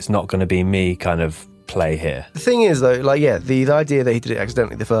obvious it's not going to be me kind of play here? The thing is, though, the idea that he did it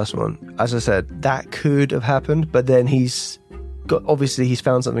accidentally, the first one, as I said, that could have happened, but then he's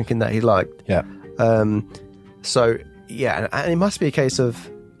found something in that he liked. Yeah. So, yeah, and it must be a case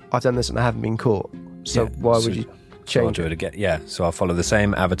of, I've done this and I haven't been caught, so why would you change it again? Yeah, so I'll follow the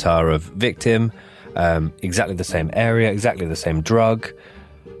same avatar of victim, exactly the same area, exactly the same drug,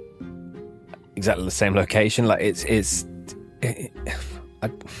 exactly the same location. Like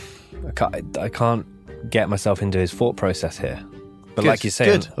I can't get myself into his thought process here. But like you say,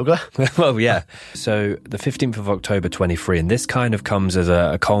 good. Well, yeah. So the 15th of October 23, and this kind of comes as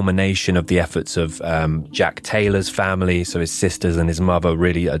a culmination of the efforts of Jack Taylor's family, so his sisters and his mother,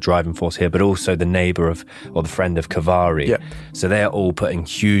 really a driving force here, but also the neighbour or the friend of Cavari. Yep. So they're all putting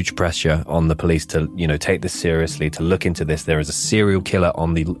huge pressure on the police to, take this seriously, to look into this. There is a serial killer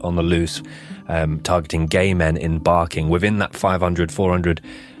on the loose, targeting gay men in Barking within that 500, 400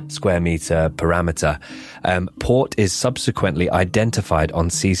 square metre parameter. Port is subsequently identified on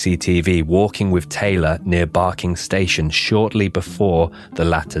CCTV walking with Taylor near Barking Station shortly before the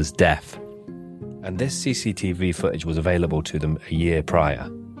latter's death. And this CCTV footage was available to them a year prior.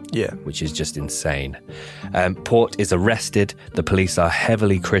 Yeah. Which is just insane. Port is arrested. The police are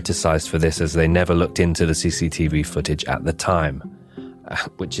heavily criticised for this, as they never looked into the CCTV footage at the time,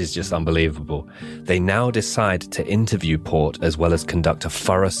 which is just unbelievable. They now decide to interview Port as well as conduct a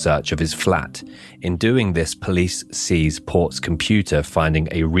thorough search of his flat. In doing this, police seize Port's computer, finding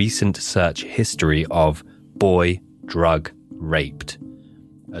a recent search history of boy drug raped,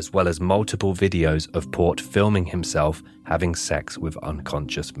 as well as multiple videos of Port filming himself having sex with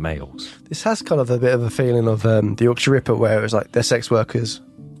unconscious males. This has kind of a bit of a feeling of the Yorkshire Ripper, where it was like, they're sex workers,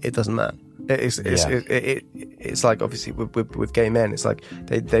 it doesn't matter. It's like, obviously with gay men, it's like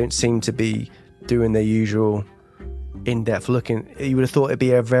they don't seem to be doing their usual in-depth looking. You would have thought it'd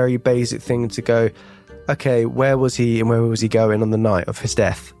be a very basic thing to go, okay, where was he and where was he going on the night of his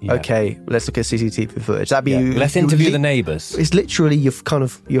death? Yeah. Okay, let's look at CCTV footage. That'd be let's interview the neighbours. It's literally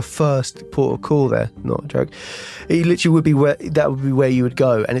your first port of call there. Not a joke. It literally would be where you would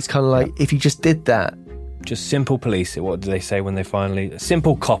go, and it's kind of like if you just did that. Just simple police. What do they say when they finally...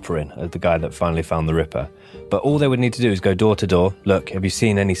 Simple coppering, as the guy that finally found the Ripper. But all they would need to do is go door to door. Look, have you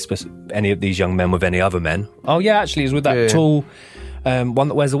seen any of these young men with any other men? Oh, yeah, actually, he's with that tall... one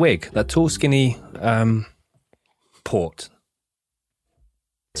that wears a wig. That tall, skinny... Port.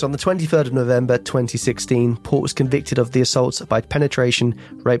 So on the 23rd of November 2016, Port was convicted of the assaults by penetration,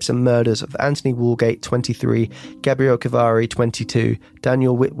 rapes and murders of Anthony Walgate, 23, Gabrielle Cavari, 22,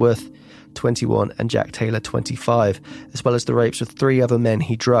 Daniel Whitworth, 21, and Jack Taylor, 25, as well as the rapes of 3 other men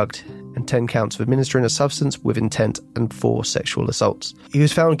he drugged, and 10 counts of administering a substance with intent and 4 sexual assaults. He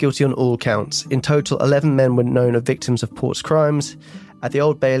was found guilty on all counts. In total, 11 men were known as victims of Port's crimes. At the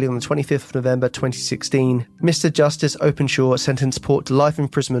Old Bailey on the 25th of November 2016, Mr. Justice Openshaw sentenced Port to life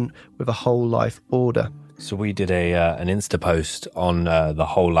imprisonment with a whole life order. So we did an Insta post on the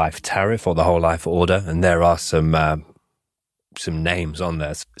whole life tariff or the whole life order, and there are some names on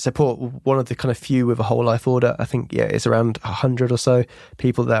there. So Port, one of the kind of few with a whole life order. I think, it's around 100 or so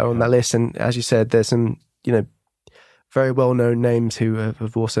people that are on that list. And as you said, there's some, very well-known names who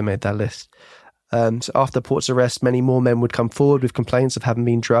have also made that list. So after Port's arrest, many more men would come forward with complaints of having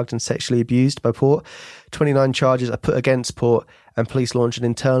been drugged and sexually abused by Port. 29 charges are put against Port, and police launched an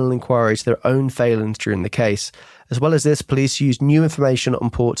internal inquiry to their own failings during the case. As well as this, police used new information on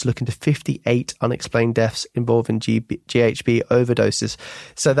Port to look into 58 unexplained deaths involving GHB overdoses.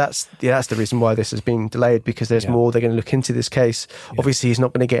 So that's the reason why this has been delayed, because there's more. They're going to look into this case. Yeah. Obviously, he's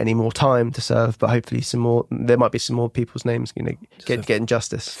not going to get any more time to serve, but hopefully there might be some more people's names going to get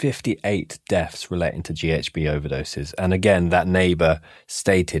justice. 58 deaths relating to GHB overdoses. And again, that neighbour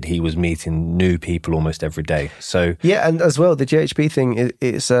stated he was meeting new people almost every day. So yeah, and as well, the GHB thing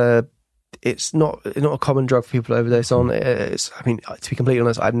it's not a common drug for people to overdose on. To be completely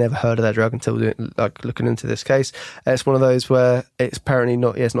honest, I'd never heard of that drug until looking into this case. It's one of those where it's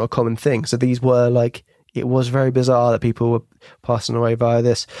apparently it's not a common thing. So these were it was very bizarre that people were passing away via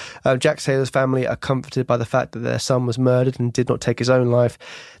this. Jack Taylor's family are comforted by the fact that their son was murdered and did not take his own life.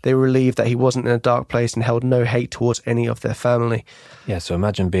 They were relieved that he wasn't in a dark place and held no hate towards any of their family. Yeah, so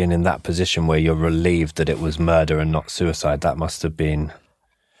imagine being in that position where you're relieved that it was murder and not suicide. That must have been...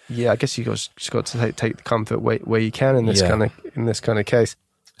 Yeah, I guess you just got to take the comfort where you can in this kind of case.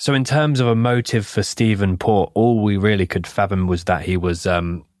 So in terms of a motive for Stephen Port, all we really could fathom was that he was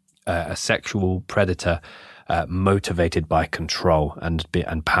a sexual predator motivated by control and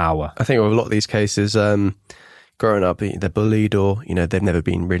power. I think with a lot of these cases, growing up, they're bullied, or they never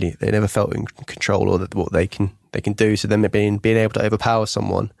felt in control or what they can do. So then being able to overpower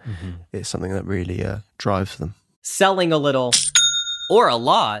someone is something that really drives them. Selling a little or a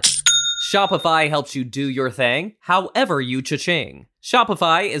lot, Shopify helps you do your thing, however you cha-ching.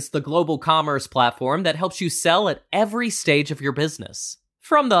 Shopify is the global commerce platform that helps you sell at every stage of your business.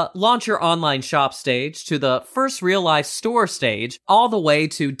 From the launch your online shop stage to the first real life store stage, all the way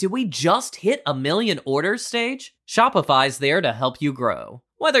to did we just hit 1 million orders stage? Shopify's there to help you grow.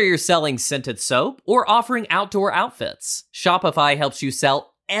 Whether you're selling scented soap or offering outdoor outfits, Shopify helps you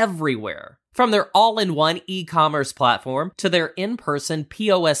sell everywhere. From their all-in-one e-commerce platform to their in-person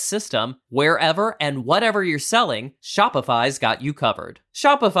POS system, wherever and whatever you're selling, Shopify's got you covered.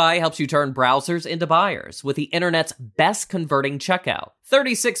 Shopify helps you turn browsers into buyers with the internet's best converting checkout,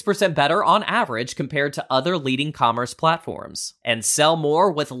 36% better on average compared to other leading commerce platforms. And sell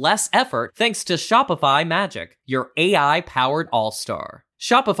more with less effort thanks to Shopify Magic, your AI-powered all-star.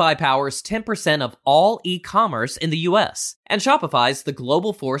 Shopify powers 10% of all e-commerce in the US, and Shopify's the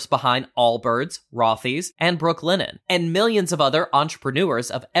global force behind Allbirds, Rothy's, and Brooklinen, and millions of other entrepreneurs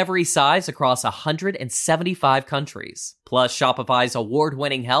of every size across 175 countries. Plus, Shopify's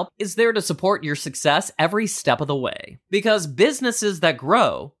award-winning help is there to support your success every step of the way. Because businesses that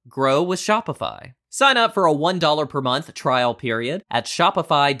grow with Shopify. Sign up for a $1 per month trial period at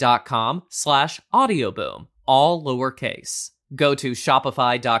shopify.com/audioboom, all lowercase. Go to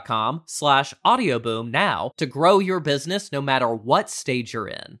shopify.com/audioboom now to grow your business no matter what stage you're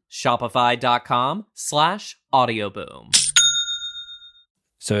in. Shopify.com/audioboom.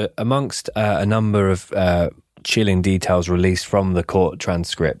 So amongst a number of chilling details released from the court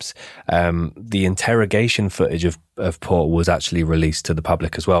transcripts, the interrogation footage of Port was actually released to the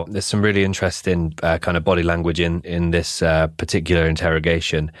public as well. There's some really interesting kind of body language in this particular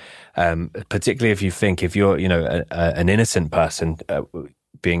interrogation, particularly if you're an innocent person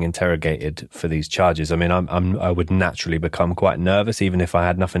being interrogated for these charges. I mean, I would naturally become quite nervous even if I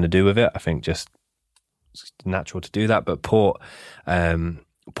had nothing to do with it. I think just it's natural to do that. But Port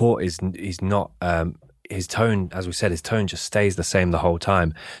he's not. His tone, as we said, his tone just stays the same the whole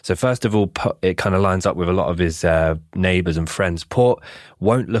time. So first of all, it kind of lines up with a lot of his neighbours and friends. Port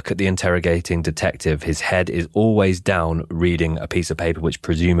won't look at the interrogating detective. His head is always down reading a piece of paper which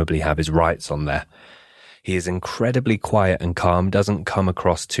presumably have his rights on there. He is incredibly quiet and calm, doesn't come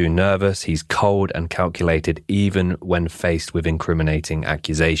across too nervous. He's cold and calculated even when faced with incriminating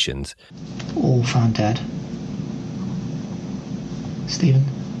accusations. All found dead. Stephen?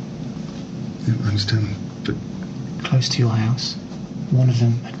 I understand, but... Close to your house. One of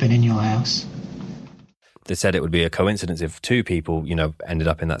them had been in your house. They said it would be a coincidence if 2 people, ended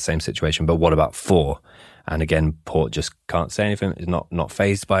up in that same situation, but what about 4? And again, Port just can't say anything. He's not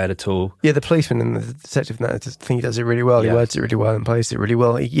fazed by it at all. Yeah, the policeman and the detective, I think he does it really well. Yeah. He words it really well and plays it really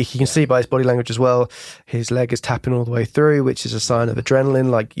well. You can see by his body language as well, his leg is tapping all the way through, which is a sign of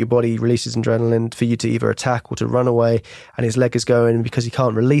adrenaline. Like your body releases adrenaline for you to either attack or to run away. And his leg is going, and because he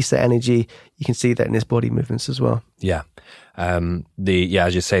can't release that energy, you can see that in his body movements as well. Yeah.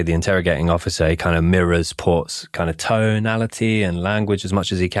 As you say, the interrogating officer, he kind of mirrors Port's kind of tonality and language as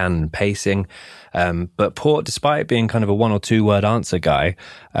much as he can, and pacing. But Port, despite being kind of a 1 or 2 word answer guy,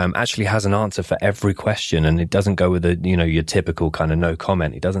 actually has an answer for every question, and it doesn't go with your typical kind of no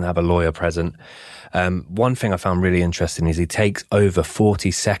comment. He doesn't have a lawyer present. One thing I found really interesting is he takes over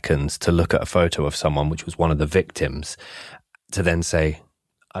 40 seconds to look at a photo of someone, which was one of the victims. to then say,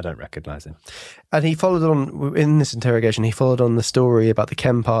 I don't recognise him. And he followed on, in this interrogation, he followed on the story about the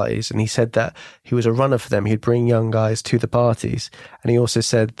Ken parties, and he said that he was a runner for them. He'd bring young guys to the parties. And he also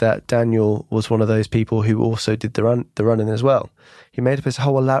said that Daniel was one of those people who also did the running as well. He made up his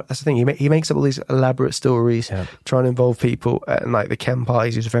whole, that's the thing, he makes up all these elaborate stories, trying to involve people, and like the Ken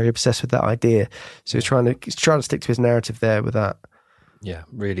parties, he was very obsessed with that idea. So he's trying to stick to his narrative there with that. Yeah,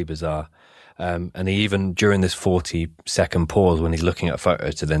 really bizarre. And he even, during this 40-second pause when he's looking at a photo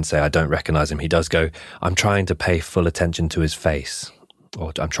to then say, I don't recognise him, he does go, I'm trying to pay full attention to his face,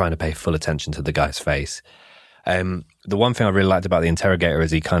 or I'm trying to pay full attention to the guy's face. The one thing I really liked about the interrogator is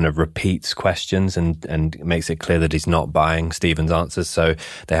he kind of repeats questions and makes it clear that he's not buying Stephen's answers. So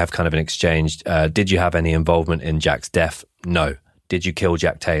they have kind of an exchange. Did you have any involvement in Jack's death? No. Did you kill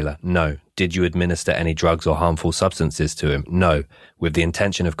Jack Taylor? No. Did you administer any drugs or harmful substances to him? No. With the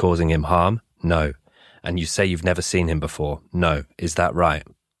intention of causing him harm? No. And you say you've never seen him before? No. Is that right?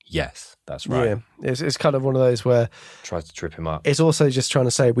 Yes, that's right. Yeah, it's kind of one of those where... Tries to trip him up. It's also just trying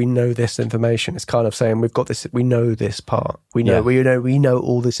to say, we know this information. It's kind of saying, we've got this, we know this part. We know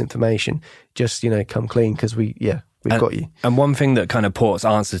all this information. Just, come clean because we've got you. And one thing that kind of Port's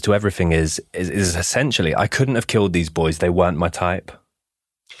answers to everything is essentially, I couldn't have killed these boys. They weren't my type.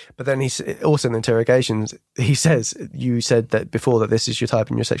 But then he's also in the interrogations, he says, you said that before that this is your type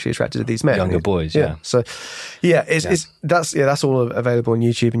and you're sexually attracted to these men. Younger boys, yeah. So, that's all available on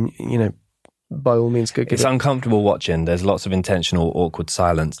YouTube, and, by all means, good. It's uncomfortable watching. There's lots of intentional awkward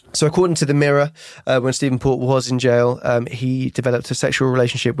silence. So according to the Mirror, when Stephen Port was in jail, he developed a sexual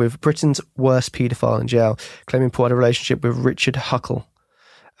relationship with Britain's worst paedophile in jail, claiming Port had a relationship with Richard Huckle,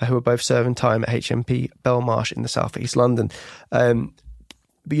 who were both serving time at HMP Belmarsh in the South East London.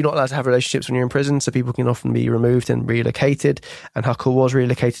 But you're not allowed to have relationships when you're in prison, so people can often be removed and relocated. And Huckle was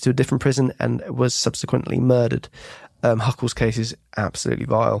relocated to a different prison and was subsequently murdered. Huckle's case is absolutely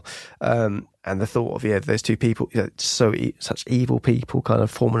vile. And the thought of, those two people, such evil people kind of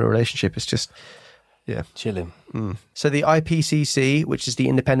forming a relationship is just, chilling. So the IPCC, which is the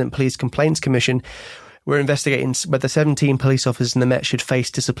Independent Police Complaints Commission, we're investigating whether 17 police officers in the Met should face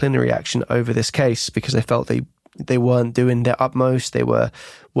disciplinary action over this case because they felt they weren't doing their utmost. They weren't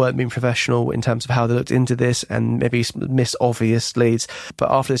being professional in terms of how they looked into this and maybe missed obvious leads.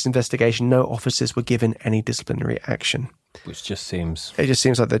 But after this investigation, no officers were given any disciplinary action. Which just seems... It just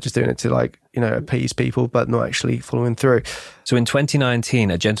seems like they're just doing it to appease people, but not actually following through. So in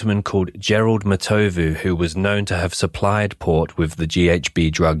 2019, a gentleman called Gerald Matovu, who was known to have supplied Port with the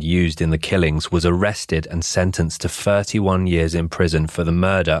GHB drug used in the killings, was arrested and sentenced to 31 years in prison for the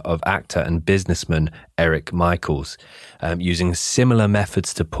murder of actor and businessman Eric Michaels. Using similar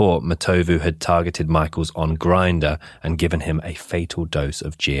methods to Port, Matovu had targeted Michaels on Grindr and given him a fatal dose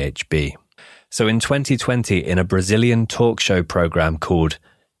of GHB. So in 2020, in a Brazilian talk show program called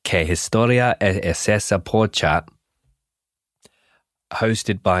Que Historia es essa Porchat,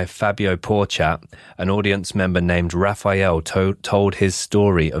 hosted by Fabio Porchat, an audience member named Rafael told his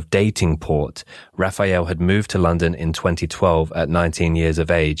story of dating Port. Rafael had moved to London in 2012 at 19 years of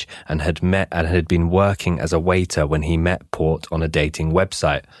age and had been working as a waiter when he met Port on a dating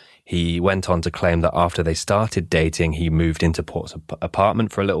website. He went on to claim that after they started dating, he moved into Port's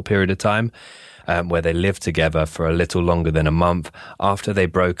apartment for a little period of time, where they lived together for a little longer than a month. After they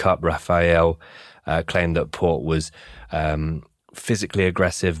broke up, Rafael claimed that Port was physically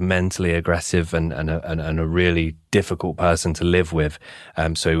aggressive, mentally aggressive, and a really difficult person to live with.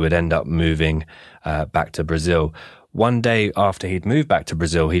 So he would end up moving back to Brazil. One day after he'd moved back to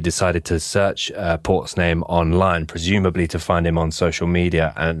Brazil, he decided to search Port's name online, presumably to find him on social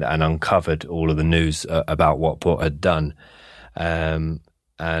media, and uncovered all of the news about what Port had done,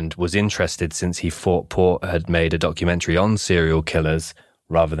 and was interested since he thought Port had made a documentary on serial killers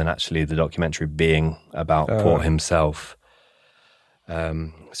rather than actually the documentary being about Port himself.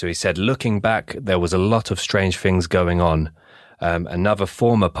 So he said, looking back, there was a lot of strange things going on. Another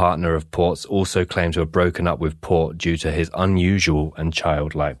former partner of Port's also claimed to have broken up with Port due to his unusual and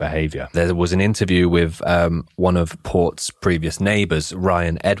childlike behaviour. There was an interview with one of Port's previous neighbours,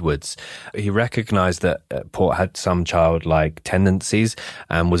 Ryan Edwards. He recognised that Port had some childlike tendencies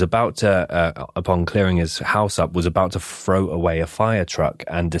and was about to, upon clearing his house up, was about to throw away a fire truck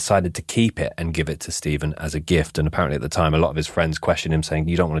and decided to keep it and give it to Stephen as a gift. And apparently at the time, a lot of his friends questioned him, saying,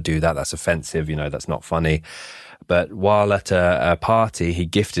 you don't want to do that, that's offensive, that's not funny. But while at a party, he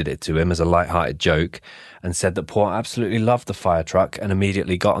gifted it to him as a light-hearted joke and said that Port absolutely loved the fire truck and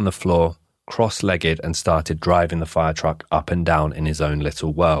immediately got on the floor, cross-legged, and started driving the fire truck up and down in his own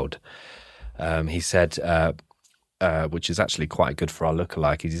little world. He said, which is actually quite good for our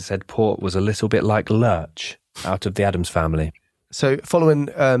lookalike, he said Port was a little bit like Lurch out of the Addams Family. So following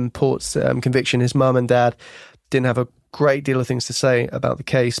Port's conviction, his mum and dad didn't have a great deal of things to say about the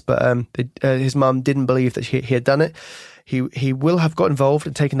case, but his mum didn't believe that he had done it. He will have got involved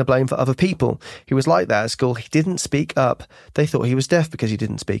and taken the blame for other people. He was like that at school. He didn't speak up. They thought he was deaf because he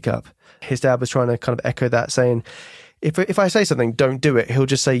didn't speak up. His dad was trying to kind of echo that, saying, if I say something, don't do it. He'll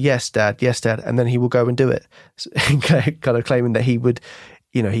just say, yes, Dad, and then he will go and do it. Kind of claiming that he would,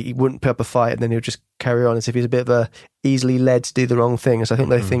 he wouldn't put up a fight and then he'll just carry on as if he's a bit of a easily led to do the wrong thing. So I think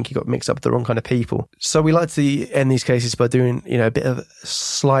they think he got mixed up with the wrong kind of people. So we like to end these cases by doing, a bit of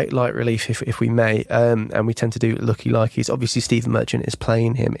slight light relief, if we may. And we tend to do looky likeys. Obviously, Stephen Merchant is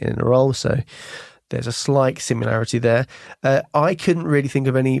playing him in a role, so there's a slight similarity there. I couldn't really think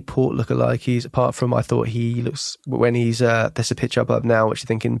of any Port lookalikes apart from I thought he looks, when he's, there's a picture up now, which I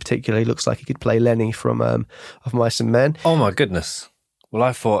think in particular he looks like he could play Lenny from Of Mice and Men. Oh my goodness. Well,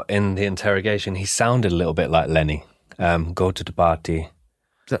 I thought in the interrogation he sounded a little bit like Lenny. Go to the party.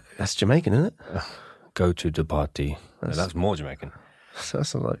 That's Jamaican, isn't it? Go to the party. That's more Jamaican.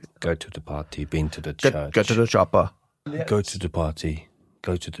 That's like go to the party, been to the church. Go to the chopper. Go to the party,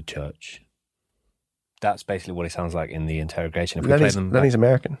 go to the church. That's basically what he sounds like in the interrogation. If we play them, Lenny's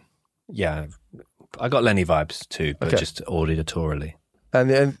American. Yeah, I got Lenny vibes too, but just auditorily. And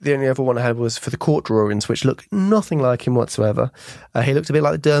the only other one I had was for the court drawings, which look nothing like him whatsoever. He looked a bit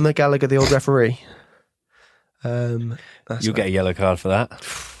like Dermot Gallagher, the old referee. You'll get a yellow card for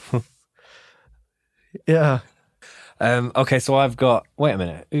that. Yeah. Okay, so I've got... Wait a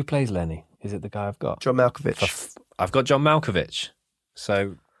minute. Who plays Lenny? Is it the guy I've got? John Malkovich. I've got John Malkovich.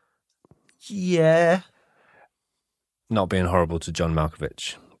 So... Yeah. Not being horrible to John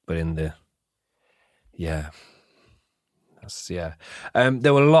Malkovich, but in the... Yeah.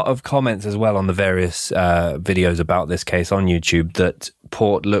 There were a lot of comments as well on the various videos about this case on YouTube that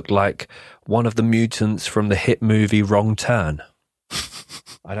Port looked like one of the mutants from the hit movie Wrong Turn.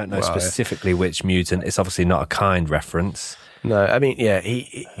 I don't know specifically which mutant. It's obviously not a kind reference. No, I mean, yeah,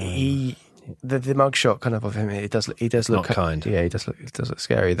 he the mugshot kind of him. He does look not kind. Yeah, it does look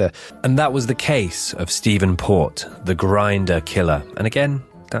scary there. And that was the case of Stephen Port, the Grindr killer. And again,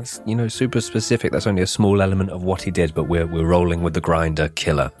 that's super specific. That's only a small element of what he did, but we're rolling with the Grindr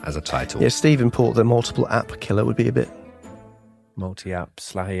killer as a title. Yeah, Stephen Port, the multiple app killer, would be a bit multi-app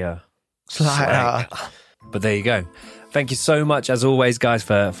slayer. But there you go. Thank you so much, as always, guys,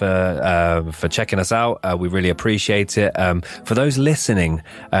 for checking us out. We really appreciate it. For those listening,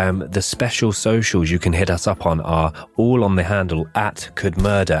 the special socials you can hit us up on are all on the handle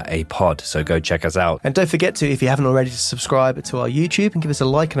 @CouldMurderAPod. So go check us out. And don't forget to, if you haven't already, to subscribe to our YouTube and give us a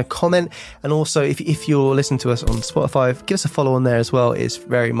like and a comment. And also, if you're listening to us on Spotify, give us a follow on there as well. It's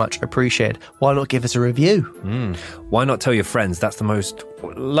very much appreciated. Why not give us a review? Why not tell your friends? That's the most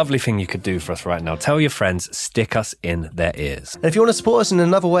lovely thing you could do for us right now. Tell your friends, stick us in their ears. And if you want to support us in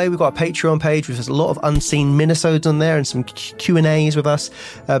another way, we've got a Patreon page with a lot of unseen minisodes on there and some Q&As with us.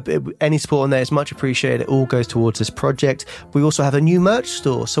 Any support on there is much appreciated. It all goes towards this project. We also have a new merch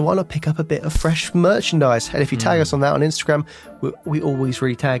store, so why not pick up a bit of fresh merchandise? And if you tag us on that on Instagram, we always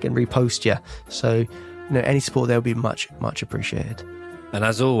retag and repost you. So any support there will be much appreciated. And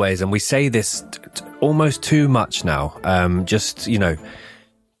as always, and we say this almost too much now, just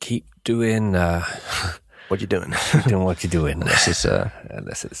keep doing what you're doing. Doing what you're doing. Unless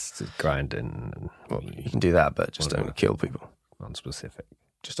it's grinding. Well, you can do that, but just don't kill people. Non-specific.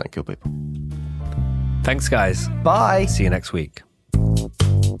 Just don't kill people. Thanks, guys. Bye. See you next week.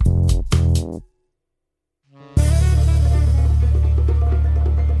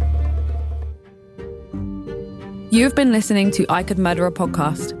 You've been listening to I Could Murder a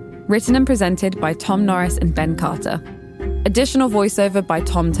Podcast, written and presented by Tom Norris and Ben Carter. Additional voiceover by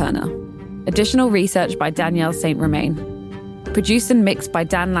Tom Turner. Additional research by Danielle St. Romain. Produced and mixed by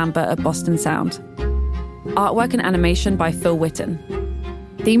Dan Lambert at Boston Sound. Artwork and animation by Phil Witten.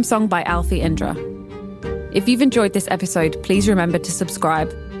 Theme song by Alfie Indra. If you've enjoyed this episode, please remember to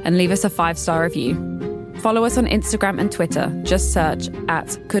subscribe and leave us a 5-star review. Follow us on Instagram and Twitter. Just search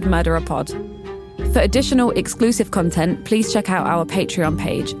 @CouldMurderAPod. For additional exclusive content, please check out our Patreon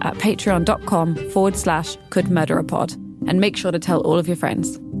page at patreon.com/CouldMurderAPod. And make sure to tell all of your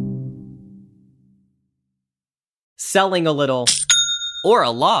friends. Selling a little or a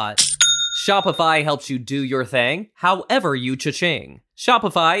lot, Shopify helps you do your thing, however you cha-ching.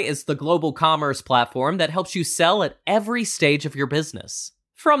 Shopify is the global commerce platform that helps you sell at every stage of your business.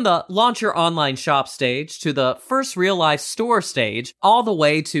 From the launch your online shop stage to the first real life store stage, all the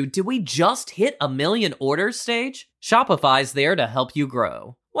way to did we just hit 1 million orders stage? Shopify's there to help you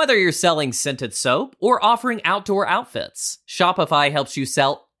grow. Whether you're selling scented soap or offering outdoor outfits, Shopify helps you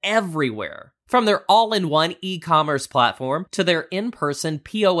sell everywhere. From their all-in-one e-commerce platform to their in-person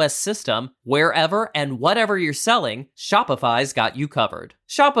POS system, wherever and whatever you're selling, Shopify's got you covered.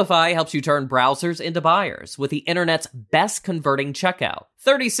 Shopify helps you turn browsers into buyers with the internet's best converting checkout,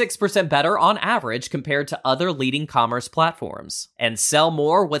 36% better on average compared to other leading commerce platforms. And sell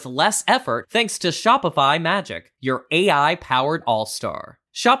more with less effort thanks to Shopify Magic, your AI-powered all-star.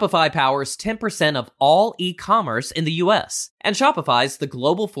 Shopify powers 10% of all e-commerce in the US, and Shopify's the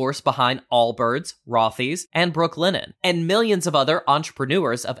global force behind Allbirds, Rothy's, and Brooklinen, and millions of other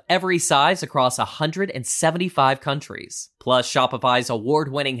entrepreneurs of every size across 175 countries. Plus, Shopify's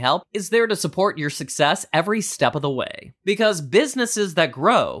award-winning help is there to support your success every step of the way. Because businesses that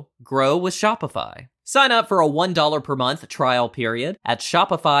grow with Shopify. Sign up for a $1 per month trial period at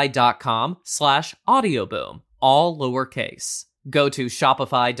shopify.com/audioboom, all lowercase. Go to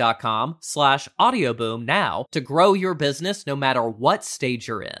shopify.com/audioboom now to grow your business no matter what stage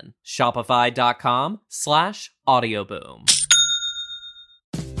you're in. Shopify.com/audioboom.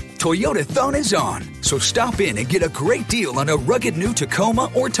 Toyotathon is on, so stop in and get a great deal on a rugged new Tacoma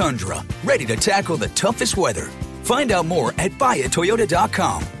or Tundra, ready to tackle the toughest weather. Find out more at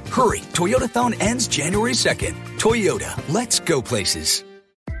buyatoyota.com. Hurry, Toyotathon ends January 2nd. Toyota, let's go places.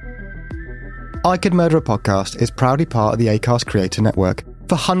 I Could Murder a Podcast is proudly part of the Acast Creator Network.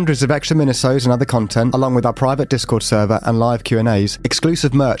 For hundreds of extra minisodes and other content, along with our private Discord server and live Q&As,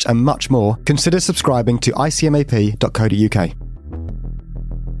 exclusive merch and much more, consider subscribing to icmap.co.uk.